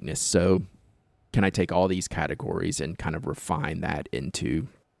the uniqueness. So can I take all these categories and kind of refine that into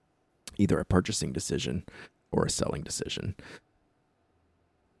either a purchasing decision or a selling decision?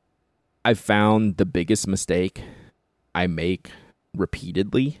 I've found the biggest mistake I make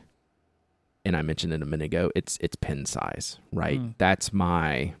repeatedly and I mentioned it a minute ago, it's pin size, right? That's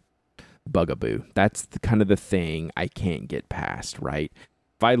my bugaboo. That's kind of the thing I can't get past, right?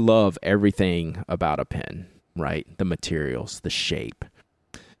 If I love everything about a pen, right? The materials, the shape,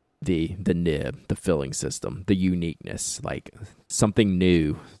 the nib, the filling system, the uniqueness, like something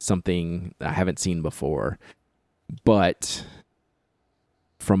new, something I haven't seen before. But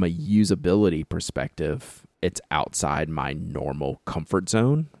from a usability perspective, it's outside my normal comfort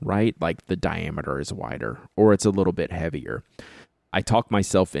zone, right? Like the diameter is wider or it's a little bit heavier. I talk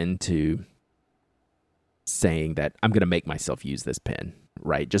myself into saying that I'm going to make myself use this pen,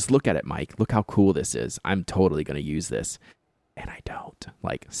 right? Just look at it, Mike. Look how cool this is. I'm totally going to use this. And I don't.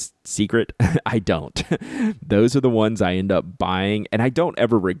 Like, secret, I don't. Those are the ones I end up buying. And I don't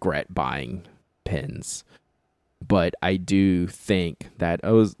ever regret buying pens. But I do think that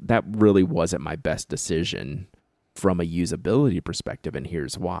that really wasn't my best decision from a usability perspective, and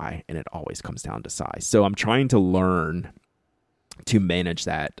here's why. And it always comes down to size. So I'm trying to learn to manage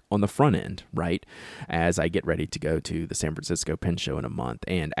that on the front end, right? As I get ready to go to the San Francisco Pen Show in a month,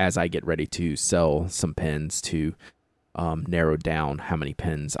 and as I get ready to sell some pens to narrow down how many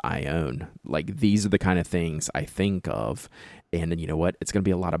pens I own. Like, these are the kind of things I think of. And then, you know what? It's going to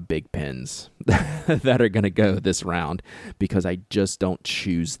be a lot of big pens that are going to go this round because I just don't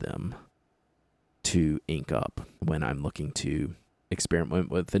choose them to ink up when I'm looking to experiment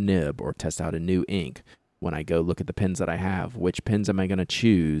with the nib or test out a new ink. When I go look at the pens that I have, which pens am I going to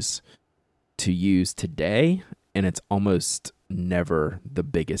choose to use today? And it's almost never the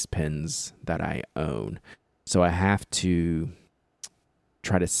biggest pens that I own. So I have to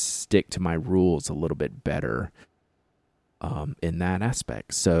try to stick to my rules a little bit better in that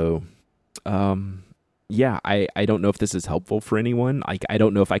aspect. So, yeah, I don't know if this is helpful for anyone. Like, I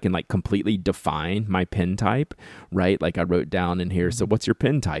don't know if I can like completely define my pen type, right? Like I wrote down in here, so what's your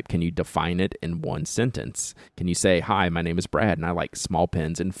pen type? Can you define it in one sentence? Can you say, hi, my name is Brad, and I like small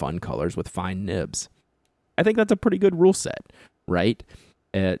pens in fun colors with fine nibs? I think that's a pretty good rule set, right?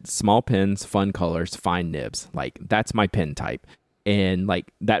 Small pens, fun colors, fine nibs. Like, that's my pen type. And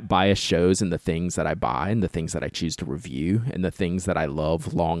like that bias shows in the things that I buy and the things that I choose to review and the things that I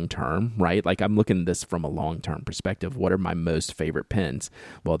love long term, right? Like, I'm looking at this from a long term perspective. What are my most favorite pens?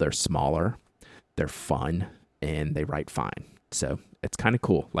 Well, they're smaller, they're fun, and they write fine. So it's kind of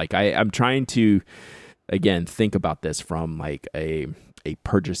cool. Like, I'm trying to, again, think about this from like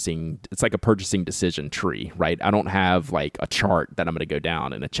it's like a purchasing decision tree, right? I don't have like a chart that I'm going to go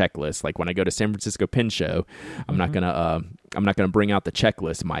down and a checklist. Like when I go to San Francisco Pen Show, I'm not going to bring out the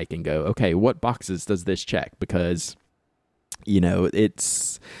checklist, Mike, and go, okay, what boxes does this check? Because, you know,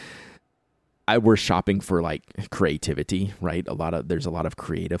 we're shopping for like creativity, right? There's a lot of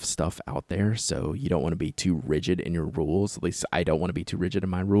creative stuff out there. So you don't want to be too rigid in your rules. At least I don't want to be too rigid in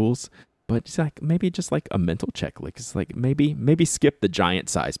my rules. But it's like maybe just like a mental checklist. It's like maybe skip the giant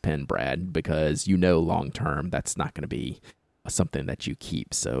size pen, Brad, because you know long term that's not going to be something that you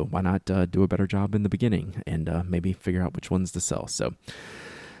keep. So why not do a better job in the beginning and maybe figure out which ones to sell. So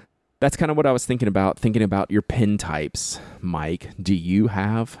that's kind of what I was thinking about your pen types, Mike. Do you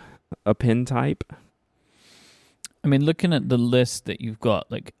have a pen type? I mean, looking at the list that you've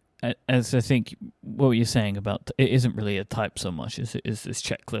got, like, as I think what you're saying about it isn't really a type so much as it is this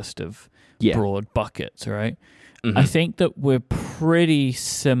checklist of broad buckets, right? Mm-hmm. I think that we're pretty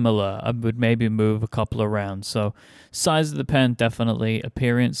similar. I would maybe move a couple around. So size of the pen, definitely.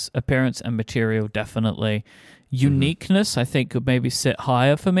 Appearance and material, definitely. Uniqueness, I think, could maybe sit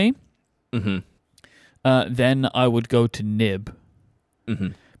higher for me. Mm-hmm. Then I would go to nib. Mm-hmm.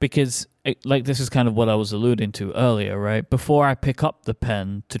 Because like this is kind of what I was alluding to earlier, right? Before I pick up the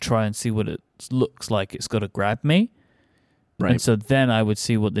pen to try and see what it looks like, it's got to grab me. Right. And so then I would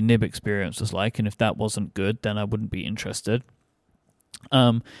see what the nib experience was like. And if that wasn't good, then I wouldn't be interested.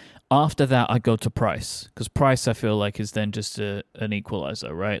 After that, I go to price. Because price, I feel like, is then just an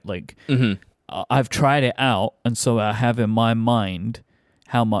equalizer, right? Like, I've tried it out. And so I have in my mind,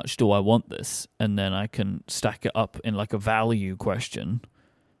 how much do I want this? And then I can stack it up in like a value question.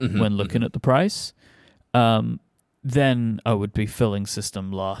 When looking at the price, then I would be filling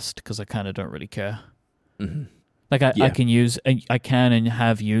system last because I kind of don't really care. Mm-hmm. Like I can and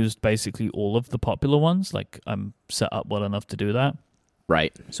have used basically all of the popular ones. Like I'm set up well enough to do that.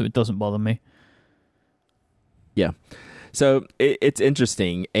 Right. So it doesn't bother me. Yeah. So it's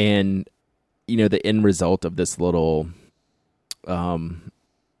interesting. And, you know, the end result of this little path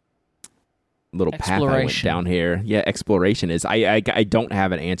I went down here. Yeah, exploration is I don't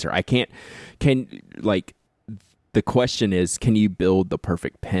have an answer. The question is, can you build the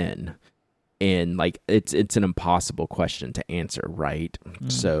perfect pen? And like it's an impossible question to answer, right?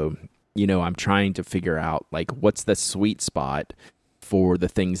 So I'm trying to figure out like what's the sweet spot for the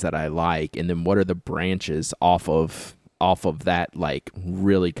things that I like, and then what are the branches off of that like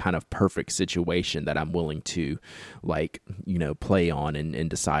really kind of perfect situation that I'm willing to like, play on and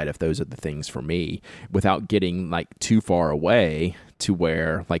decide if those are the things for me without getting like too far away to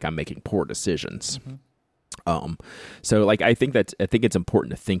where like I'm making poor decisions. So like I think it's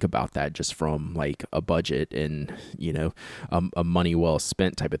important to think about that just from like a budget and a money well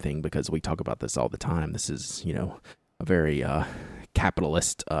spent type of thing, because we talk about this all the time. This is a very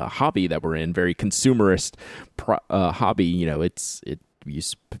capitalist hobby that we're in, very consumerist hobby. A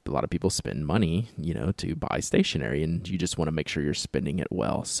lot of people spend money to buy stationery, and you just want to make sure you're spending it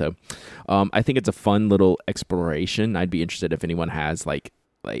well. So I think it's a fun little exploration. I'd be interested if anyone has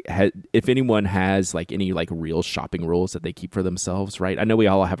if anyone has like any like real shopping rules that they keep for themselves, right? I know we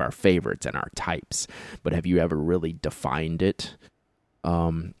all have our favorites and our types, but have you ever really defined it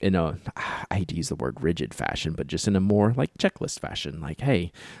in a, I hate to use the word rigid fashion, but just in a more like checklist fashion? Like,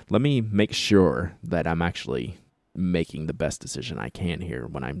 hey, let me make sure that I'm actually making the best decision I can here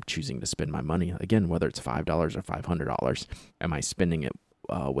when I'm choosing to spend my money. Again, whether it's $5 or $500, am I spending it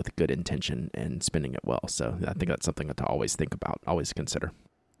with good intention and spending it well? So I think that's something to always think about, always consider.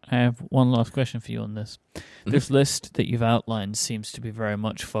 I have one last question for you on this. This list that you've outlined seems to be very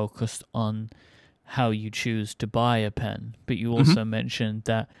much focused on how you choose to buy a pen, but you also mentioned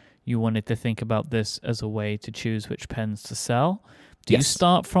that you wanted to think about this as a way to choose which pens to sell. Do you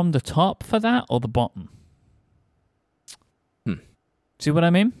start from the top for that or the bottom? See what I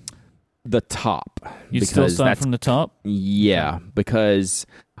mean? The top. You still start from the top? Yeah, because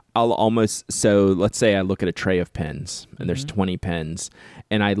so let's say I look at a tray of pens and there's 20 pens,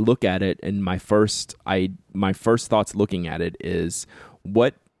 and I look at it, and my first thoughts looking at it is,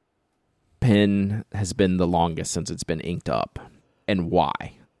 what pen has been the longest since it's been inked up, and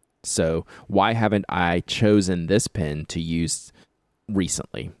why? So why haven't I chosen this pen to use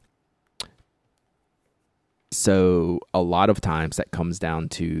recently? So a lot of times that comes down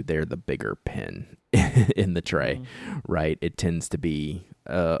to they're the bigger pen in the tray, right? It tends to be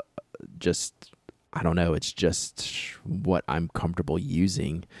just, I don't know, it's just what I'm comfortable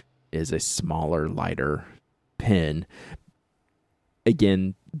using is a smaller, lighter pen.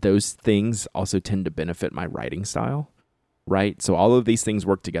 Again, those things also tend to benefit my writing style, right? So all of these things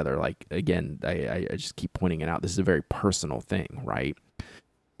work together. Like, again, I just keep pointing it out. This is a very personal thing, right?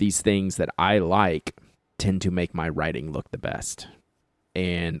 These things that I like tend to make my writing look the best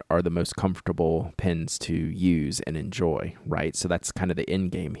and are the most comfortable pens to use and enjoy, right? So that's kind of the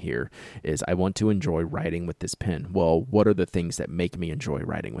end game here, is I want to enjoy writing with this pen. Well, what are the things that make me enjoy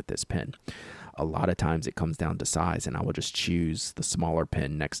writing with this pen? A lot of times it comes down to size, and I will just choose the smaller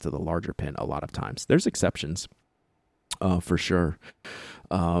pen next to the larger pen a lot of times. There's exceptions, for sure.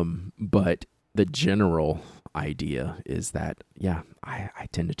 But the general idea is that, I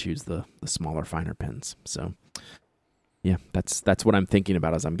tend to choose the smaller, finer pens. So yeah, that's what I'm thinking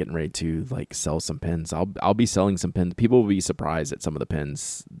about as I'm getting ready to like sell some pens. I'll be selling some pens. People will be surprised at some of the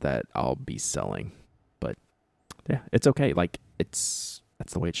pens that I'll be selling, but yeah, it's okay. Like that's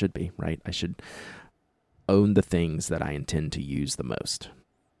the way it should be, right? I should own the things that I intend to use the most.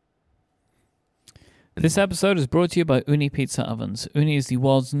 This episode is brought to you by Ooni Pizza Ovens. Ooni is the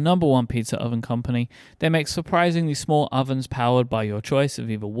world's #1 pizza oven company. They make surprisingly small ovens powered by your choice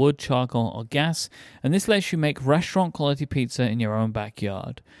of either wood, charcoal, or gas, and this lets you make restaurant-quality pizza in your own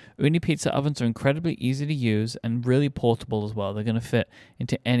backyard. Ooni Pizza Ovens are incredibly easy to use and really portable as well. They're going to fit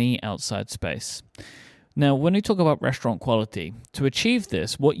into any outside space. Now, when we talk about restaurant quality, to achieve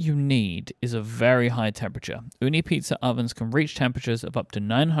this, what you need is a very high temperature. Ooni Pizza Ovens can reach temperatures of up to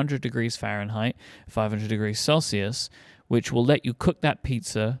 900 degrees Fahrenheit, 500 degrees Celsius, which will let you cook that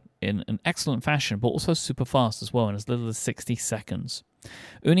pizza in an excellent fashion, but also super fast as well, in as little as 60 seconds.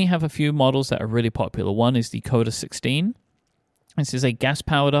 Ooni have a few models that are really popular. One is the Coda 16. This is a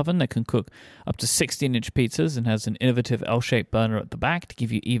gas-powered oven that can cook up to 16-inch pizzas and has an innovative L-shaped burner at the back to give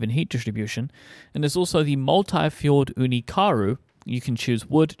you even heat distribution. And there's also the multi-fueled Ooni Karu. You can choose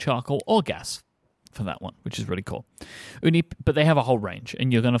wood, charcoal, or gas for that one, which is really cool. Ooni, but they have a whole range,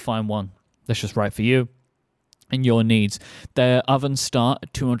 and you're going to find one that's just right for you and your needs. Their ovens start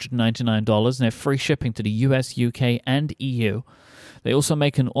at $299, and they're free shipping to the US, UK, and EU. They also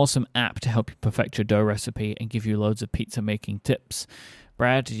make an awesome app to help you perfect your dough recipe and give you loads of pizza making tips.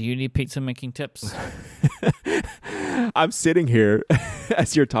 Brad, do you need pizza making tips? I'm sitting here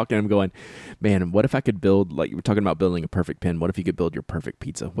as you're talking, I'm going, man, what if I could build, like you were talking about building a perfect pen, what if you could build your perfect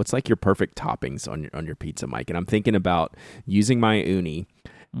pizza? What's like your perfect toppings on your pizza, Mike? And I'm thinking about using my Ooni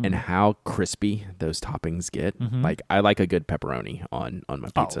and how crispy those toppings get. Like I like a good pepperoni on my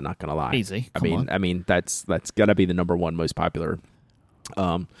pizza. Not gonna lie, easy. I mean that's gotta be the number one most popular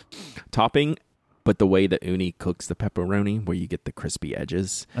topping. But the way that Uni cooks the pepperoni, where you get the crispy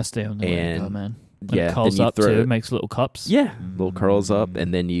edges, that's the only way to go, man. Yeah, it curls up too, makes little cups. Yeah, little curls up,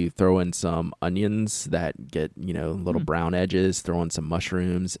 and then you throw in some onions that get, little brown edges, throw in some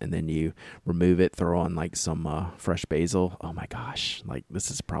mushrooms, and then you remove it, throw on like some fresh basil. Oh my gosh, like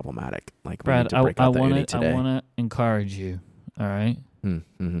this is problematic. Like Brad, I want to encourage you, all right?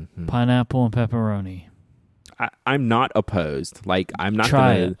 Pineapple and pepperoni. I'm not opposed. Like I'm not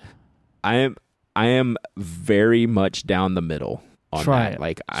Try gonna it. I am very much down the middle. Try that. it.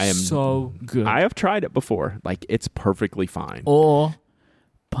 Like I am so good. I have tried it before. Like it's perfectly fine. Or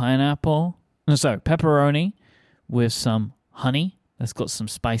pepperoni with some honey that's got some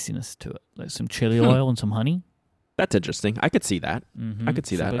spiciness to it, like some chili oil and some honey. That's interesting. I could see that. I could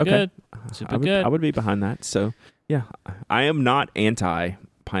see Super that. Good. Okay, Super good. I would be behind that. So yeah, I am not anti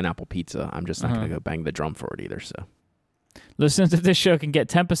pineapple pizza. I'm just not going to go bang the drum for it either. So. Listeners of this show can get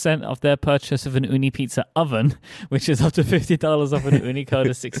 10% off their purchase of an Uni Pizza oven, which is up to $50 off an Uni code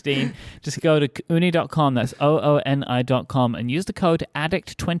of 16. Just go to uni.com, that's OONI.com, and use the code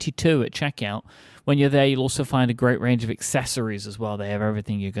ADDICT22 at checkout. When you're there, you'll also find a great range of accessories as well. They have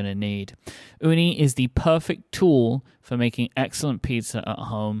everything you're going to need. Uni is the perfect tool for making excellent pizza at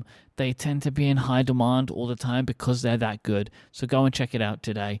home. They tend to be in high demand all the time because they're that good. So go and check it out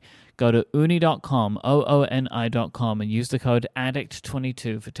today. Go to uni.com, OONI.com, and use the code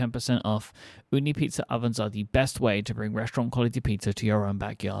ADDICT22 for 10% off. Uni Pizza Ovens are the best way to bring restaurant-quality pizza to your own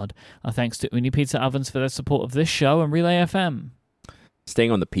backyard. Our thanks to Uni Pizza Ovens for their support of this show and Relay FM.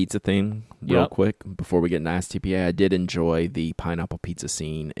 Staying on the pizza thing real quick, before we get into Ask TPA, I did enjoy the pineapple pizza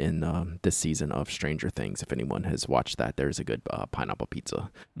scene in this season of Stranger Things. If anyone has watched that, there's a good pineapple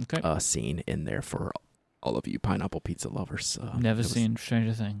pizza scene in there for all of you pineapple pizza lovers. Never seen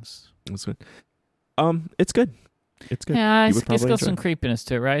Stranger Things. It was good. It's good. It's good. Yeah, it's got some creepiness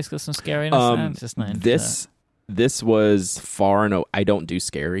to it, right? It's got some scariness. It's just not into that. This was far no. I don't do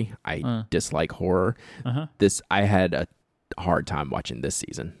scary. I dislike horror. I had a hard time watching this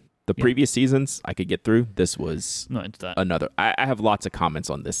season. The previous seasons I could get through. This was not into that. Another. I have lots of comments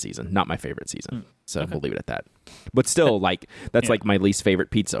on this season. Not my favorite season, so we'll leave it at that. But still, like that's like my least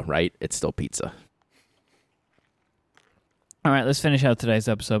favorite pizza. Right? It's still pizza. All right, let's finish out today's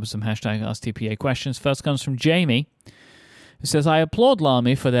episode with some hashtag AskTPA questions. First comes from Jamie, who says, I applaud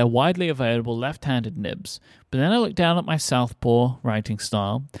Lamy for their widely available left-handed nibs, but then I look down at my southpaw writing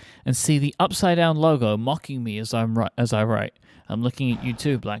style and see the upside-down logo mocking me as I write. I'm looking at you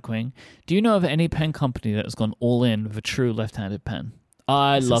too, Blackwing. Do you know of any pen company that has gone all in with a true left-handed pen?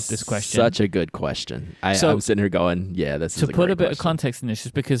 I love this question. Such a good question. I'm sitting here going, yeah, this is a great question. To put a bit of context in this,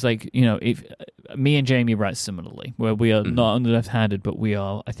 just because, like, if me and Jamie write similarly, where we are not only left-handed, but we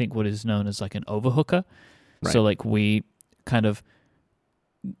are, I think, what is known as like an overhooker. Right. So, like, we kind of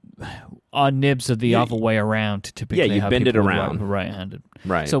our nibs are the other way around. Typically, you bend it around, right-handed.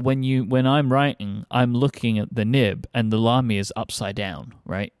 Right. So when I'm writing, I'm looking at the nib, and the Lamy is upside down,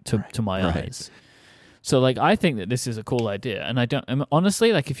 right, to my eyes. So, like, I think that this is a cool idea, and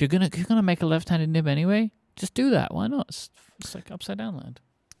honestly, like, if you're gonna make a left-handed nib anyway, just do that. Why not? It's like upside down land.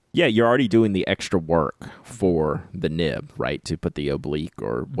 Yeah, you're already doing the extra work for the nib, right? To put the oblique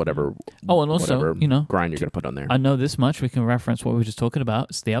or whatever. Oh, and also, grind you're gonna put on there. I know this much. We can reference what we were just talking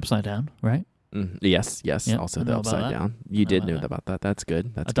about. It's the upside down, right? Yes. Yep, also the upside down. You did know about that. That's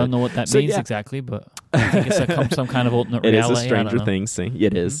good. I don't know what that means exactly, but I think it's some kind of alternate reality. It is a Stranger Things thing.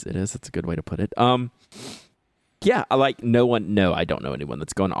 It is. It is. It's a good way to put it. Yeah, I like no one. No, I don't know anyone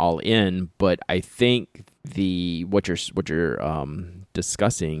that's gone all in, but I think what you're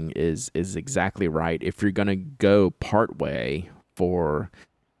discussing is exactly right. If you're gonna go part way for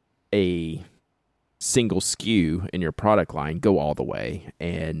a single SKU in your product line, go all the way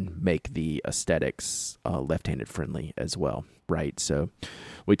and make the aesthetics left-handed friendly as well, right? So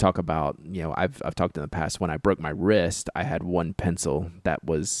we talk about, I've talked in the past, when I broke my wrist, I had one pencil that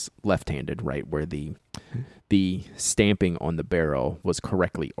was left-handed, right, where the stamping on the barrel was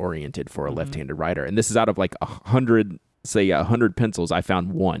correctly oriented for a left-handed writer. And this is out of like 100 pencils, I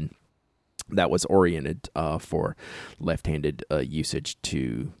found one that was oriented for left-handed usage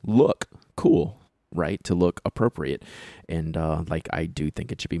to look cool, right, to look appropriate. And like, I do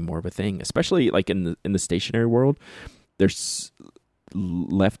think it should be more of a thing, especially like in the stationary world. There's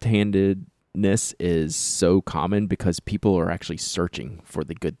left-handedness is so common because people are actually searching for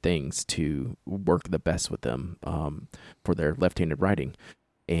the good things to work the best with them for their left-handed writing.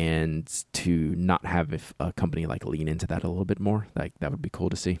 and to not have a company like lean into that a little bit more. Like, that would be cool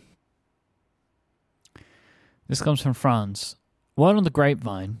to see. This comes from Franz. Word on the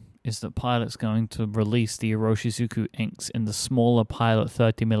grapevine is that Pilot's going to release the Iroshizuku inks in the smaller Pilot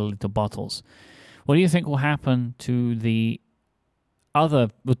 30 milliliter bottles. What do you think will happen to the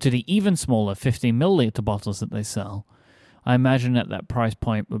even smaller 15 milliliter bottles that they sell? I imagine at that price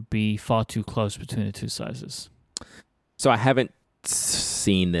point would be far too close between the two sizes. So I haven't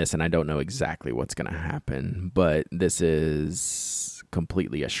seen this, and I don't know exactly what's going to happen, but this is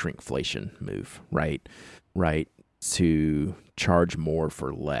completely a shrinkflation move, right? Right. To charge more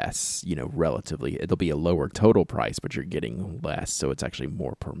for less, relatively. It'll be a lower total price, but you're getting less. So it's actually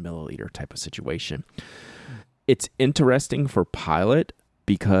more per milliliter type of situation. It's interesting for Pilot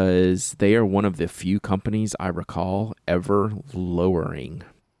because they are one of the few companies I recall ever lowering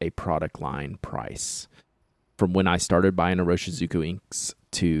a product line price. From when I started buying Iroshizuku inks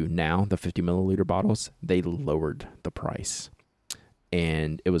to now, the 50 milliliter bottles, they lowered the price.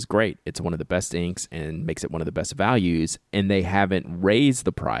 And it was great. It's one of the best inks and makes it one of the best values. And they haven't raised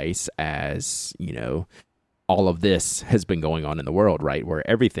the price as, all of this has been going on in the world, right? Where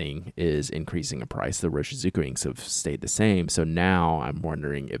everything is increasing in price. The Iroshizuku inks have stayed the same. So now I'm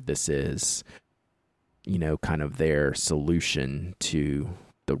wondering if this is, kind of their solution to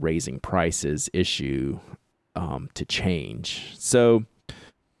the raising prices issue to change. So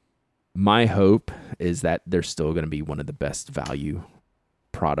my hope is that they're still going to be one of the best value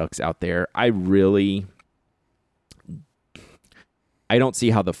products out there. I don't see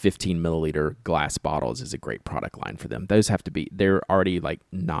how the 15 milliliter glass bottles is a great product line for them. Those have to be, they're already like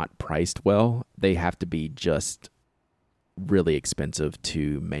not priced well. They have to be just really expensive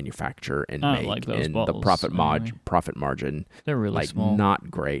to manufacture and make. Like those and bottles, the profit margin, they're really small.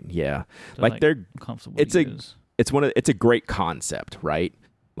 Not great. Yeah. They're comfortable. It's a great concept, right?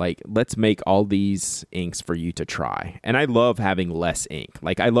 Like, let's make all these inks for you to try. And I love having less ink.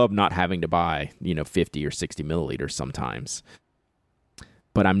 Like, I love not having to buy, 50 or 60 milliliters sometimes.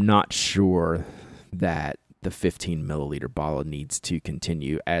 But I'm not sure that the 15 milliliter bottle needs to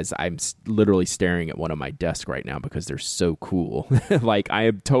continue, as I'm literally staring at one on my desk right now because they're so cool. Like, I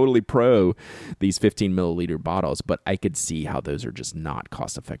am totally pro these 15 milliliter bottles, but I could see how those are just not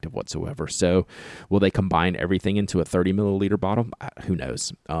cost effective whatsoever. So will they combine everything into a 30 milliliter bottle? Who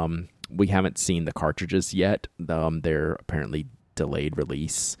knows? We haven't seen the cartridges yet. They're apparently delayed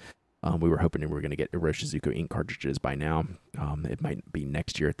release. We were hoping we were going to get Iroshizuku ink cartridges by now. It might be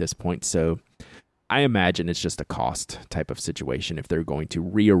next year at this point. So I imagine it's just a cost type of situation. If they're going to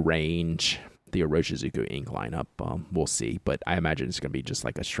rearrange the Iroshizuku ink lineup, we'll see. But I imagine it's going to be just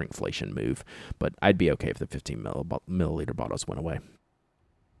like a shrinkflation move. But I'd be okay if the 15 milliliter bottles went away.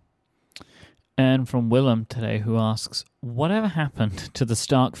 And from Willem today, who asks, whatever happened to the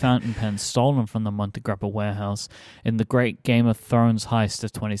Stark fountain pens stolen from the Monte Grappa warehouse in the great Game of Thrones heist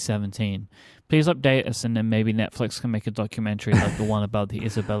of 2017? Please update us, and then maybe Netflix can make a documentary like the one about the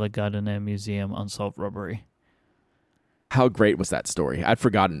Isabella Gardiner Museum unsolved robbery. How great was that story? I'd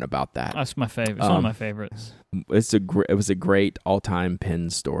forgotten about that. That's my favorite. It's one of my favorites. It was a great all-time pen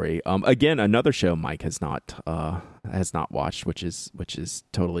story. Again, another show Mike has not watched, which is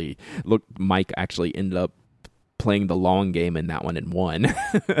totally. Look, Mike actually ended up playing the long game in that one and won.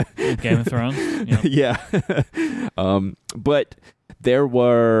 Game of Thrones. Yeah. But there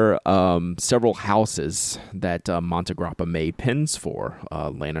were several houses that Monte Grappa made pens for.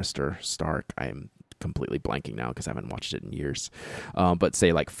 Lannister, Stark. I'm completely blanking now because I haven't watched it in years. But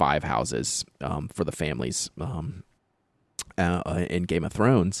say like 5 houses for the families in Game of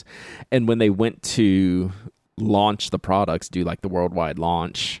Thrones. And when they went to launch the products, do like the worldwide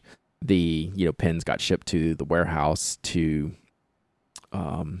launch, the pens got shipped to the warehouse to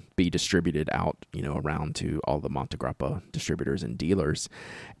be distributed out, around to all the Monte Grappa distributors and dealers.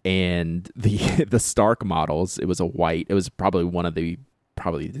 And the Stark models, it was a white, it was probably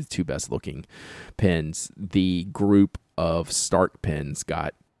the 2 best looking pens. The group of Stark pens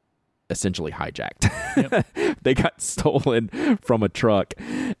got essentially hijacked. Yep. They got stolen from a truck,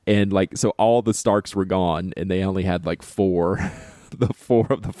 and so all the Starks were gone, and they only had 4 the 4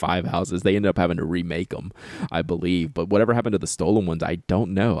 of the 5 houses. They ended up having to remake them, I believe. But whatever happened to the stolen ones, I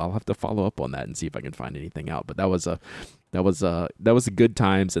don't know. I'll have to follow up on that and see if I can find anything out. But that was a That was good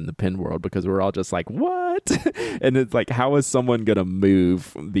times in the pen world because we're all just like, what? And it's like, how is someone gonna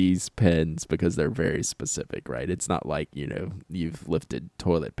move these pens because they're very specific, right? It's not like, you've lifted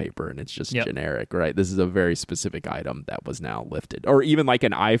toilet paper and it's just generic, right? This is a very specific item that was now lifted. Or even like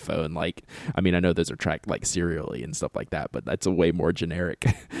an iPhone, like, I mean, I know those are tracked like serially and stuff like that, but that's a way more generic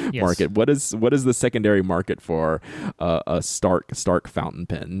market. What is the secondary market for a Stark fountain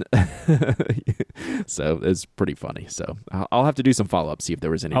pen? So it's pretty funny. So I'll have to do some follow-up, see if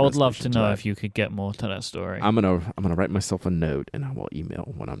there was any. I would love to know if you could get more to that story. I'm gonna write myself a note and I will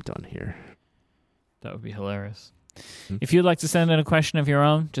email when I'm done here. That would be hilarious. Mm-hmm. If you'd like to send in a question of your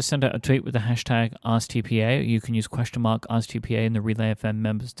own, just send out a tweet with the hashtag AskTPA. You can use #AskTPA in the Relay FM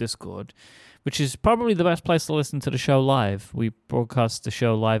members Discord, which is probably the best place to listen to the show live. We broadcast the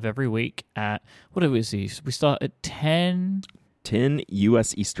show live every week at, what do we see? We start at 10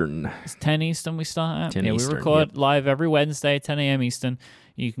 U.S. Eastern. It's 10 Eastern we start at? 10 Eastern, we record live every Wednesday, 10 a.m. Eastern.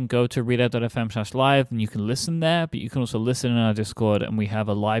 You can go to relay.fm/live and you can listen there, but you can also listen in our Discord, and we have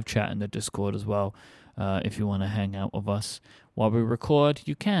a live chat in the Discord as well. If you want to hang out with us while we record,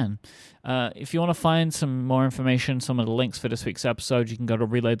 you can. If you want to find some more information, some of the links for this week's episode, you can go to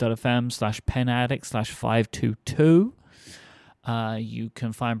relay.fm/penaddict/522. You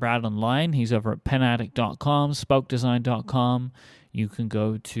can find Brad online. He's over at penaddict.com, spokedesign.com. You can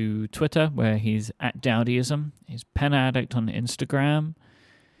go to Twitter, where he's at Dowdyism. He's penaddict on Instagram.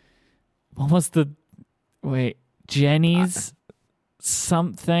 What was the... Wait, Jenny's...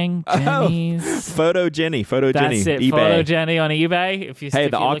 something. Jenny's... Photo Jenny. That's it. eBay. Photo Jenny on eBay. If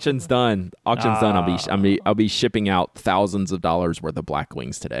the auction's done. Done. I'll be shipping out thousands of dollars worth of Black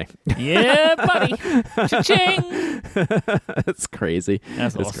Wings today. Yeah, buddy. Cha-ching. That's crazy.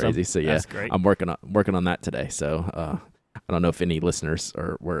 That's awesome. Crazy. So yeah, that's great. I'm working on that today. So I don't know if any listeners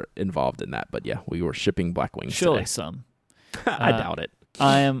were involved in that, but yeah, we were shipping Black Wings. Surely today. some. I doubt it.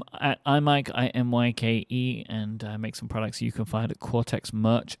 I am at iMike, IMYKE, and I make some products you can find at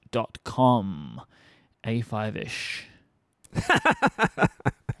cortexmerch.com. A5-ish.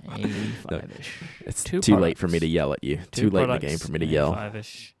 A5-ish. It's too late for me to yell at you. Too late in the game for me to yell.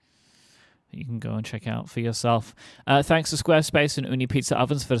 A5-ish. You can go and check out for yourself. Thanks to Squarespace and Uni Pizza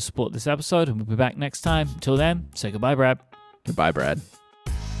Ovens for the support of this episode, and we'll be back next time. Until then, say goodbye, Brad. Goodbye, Brad.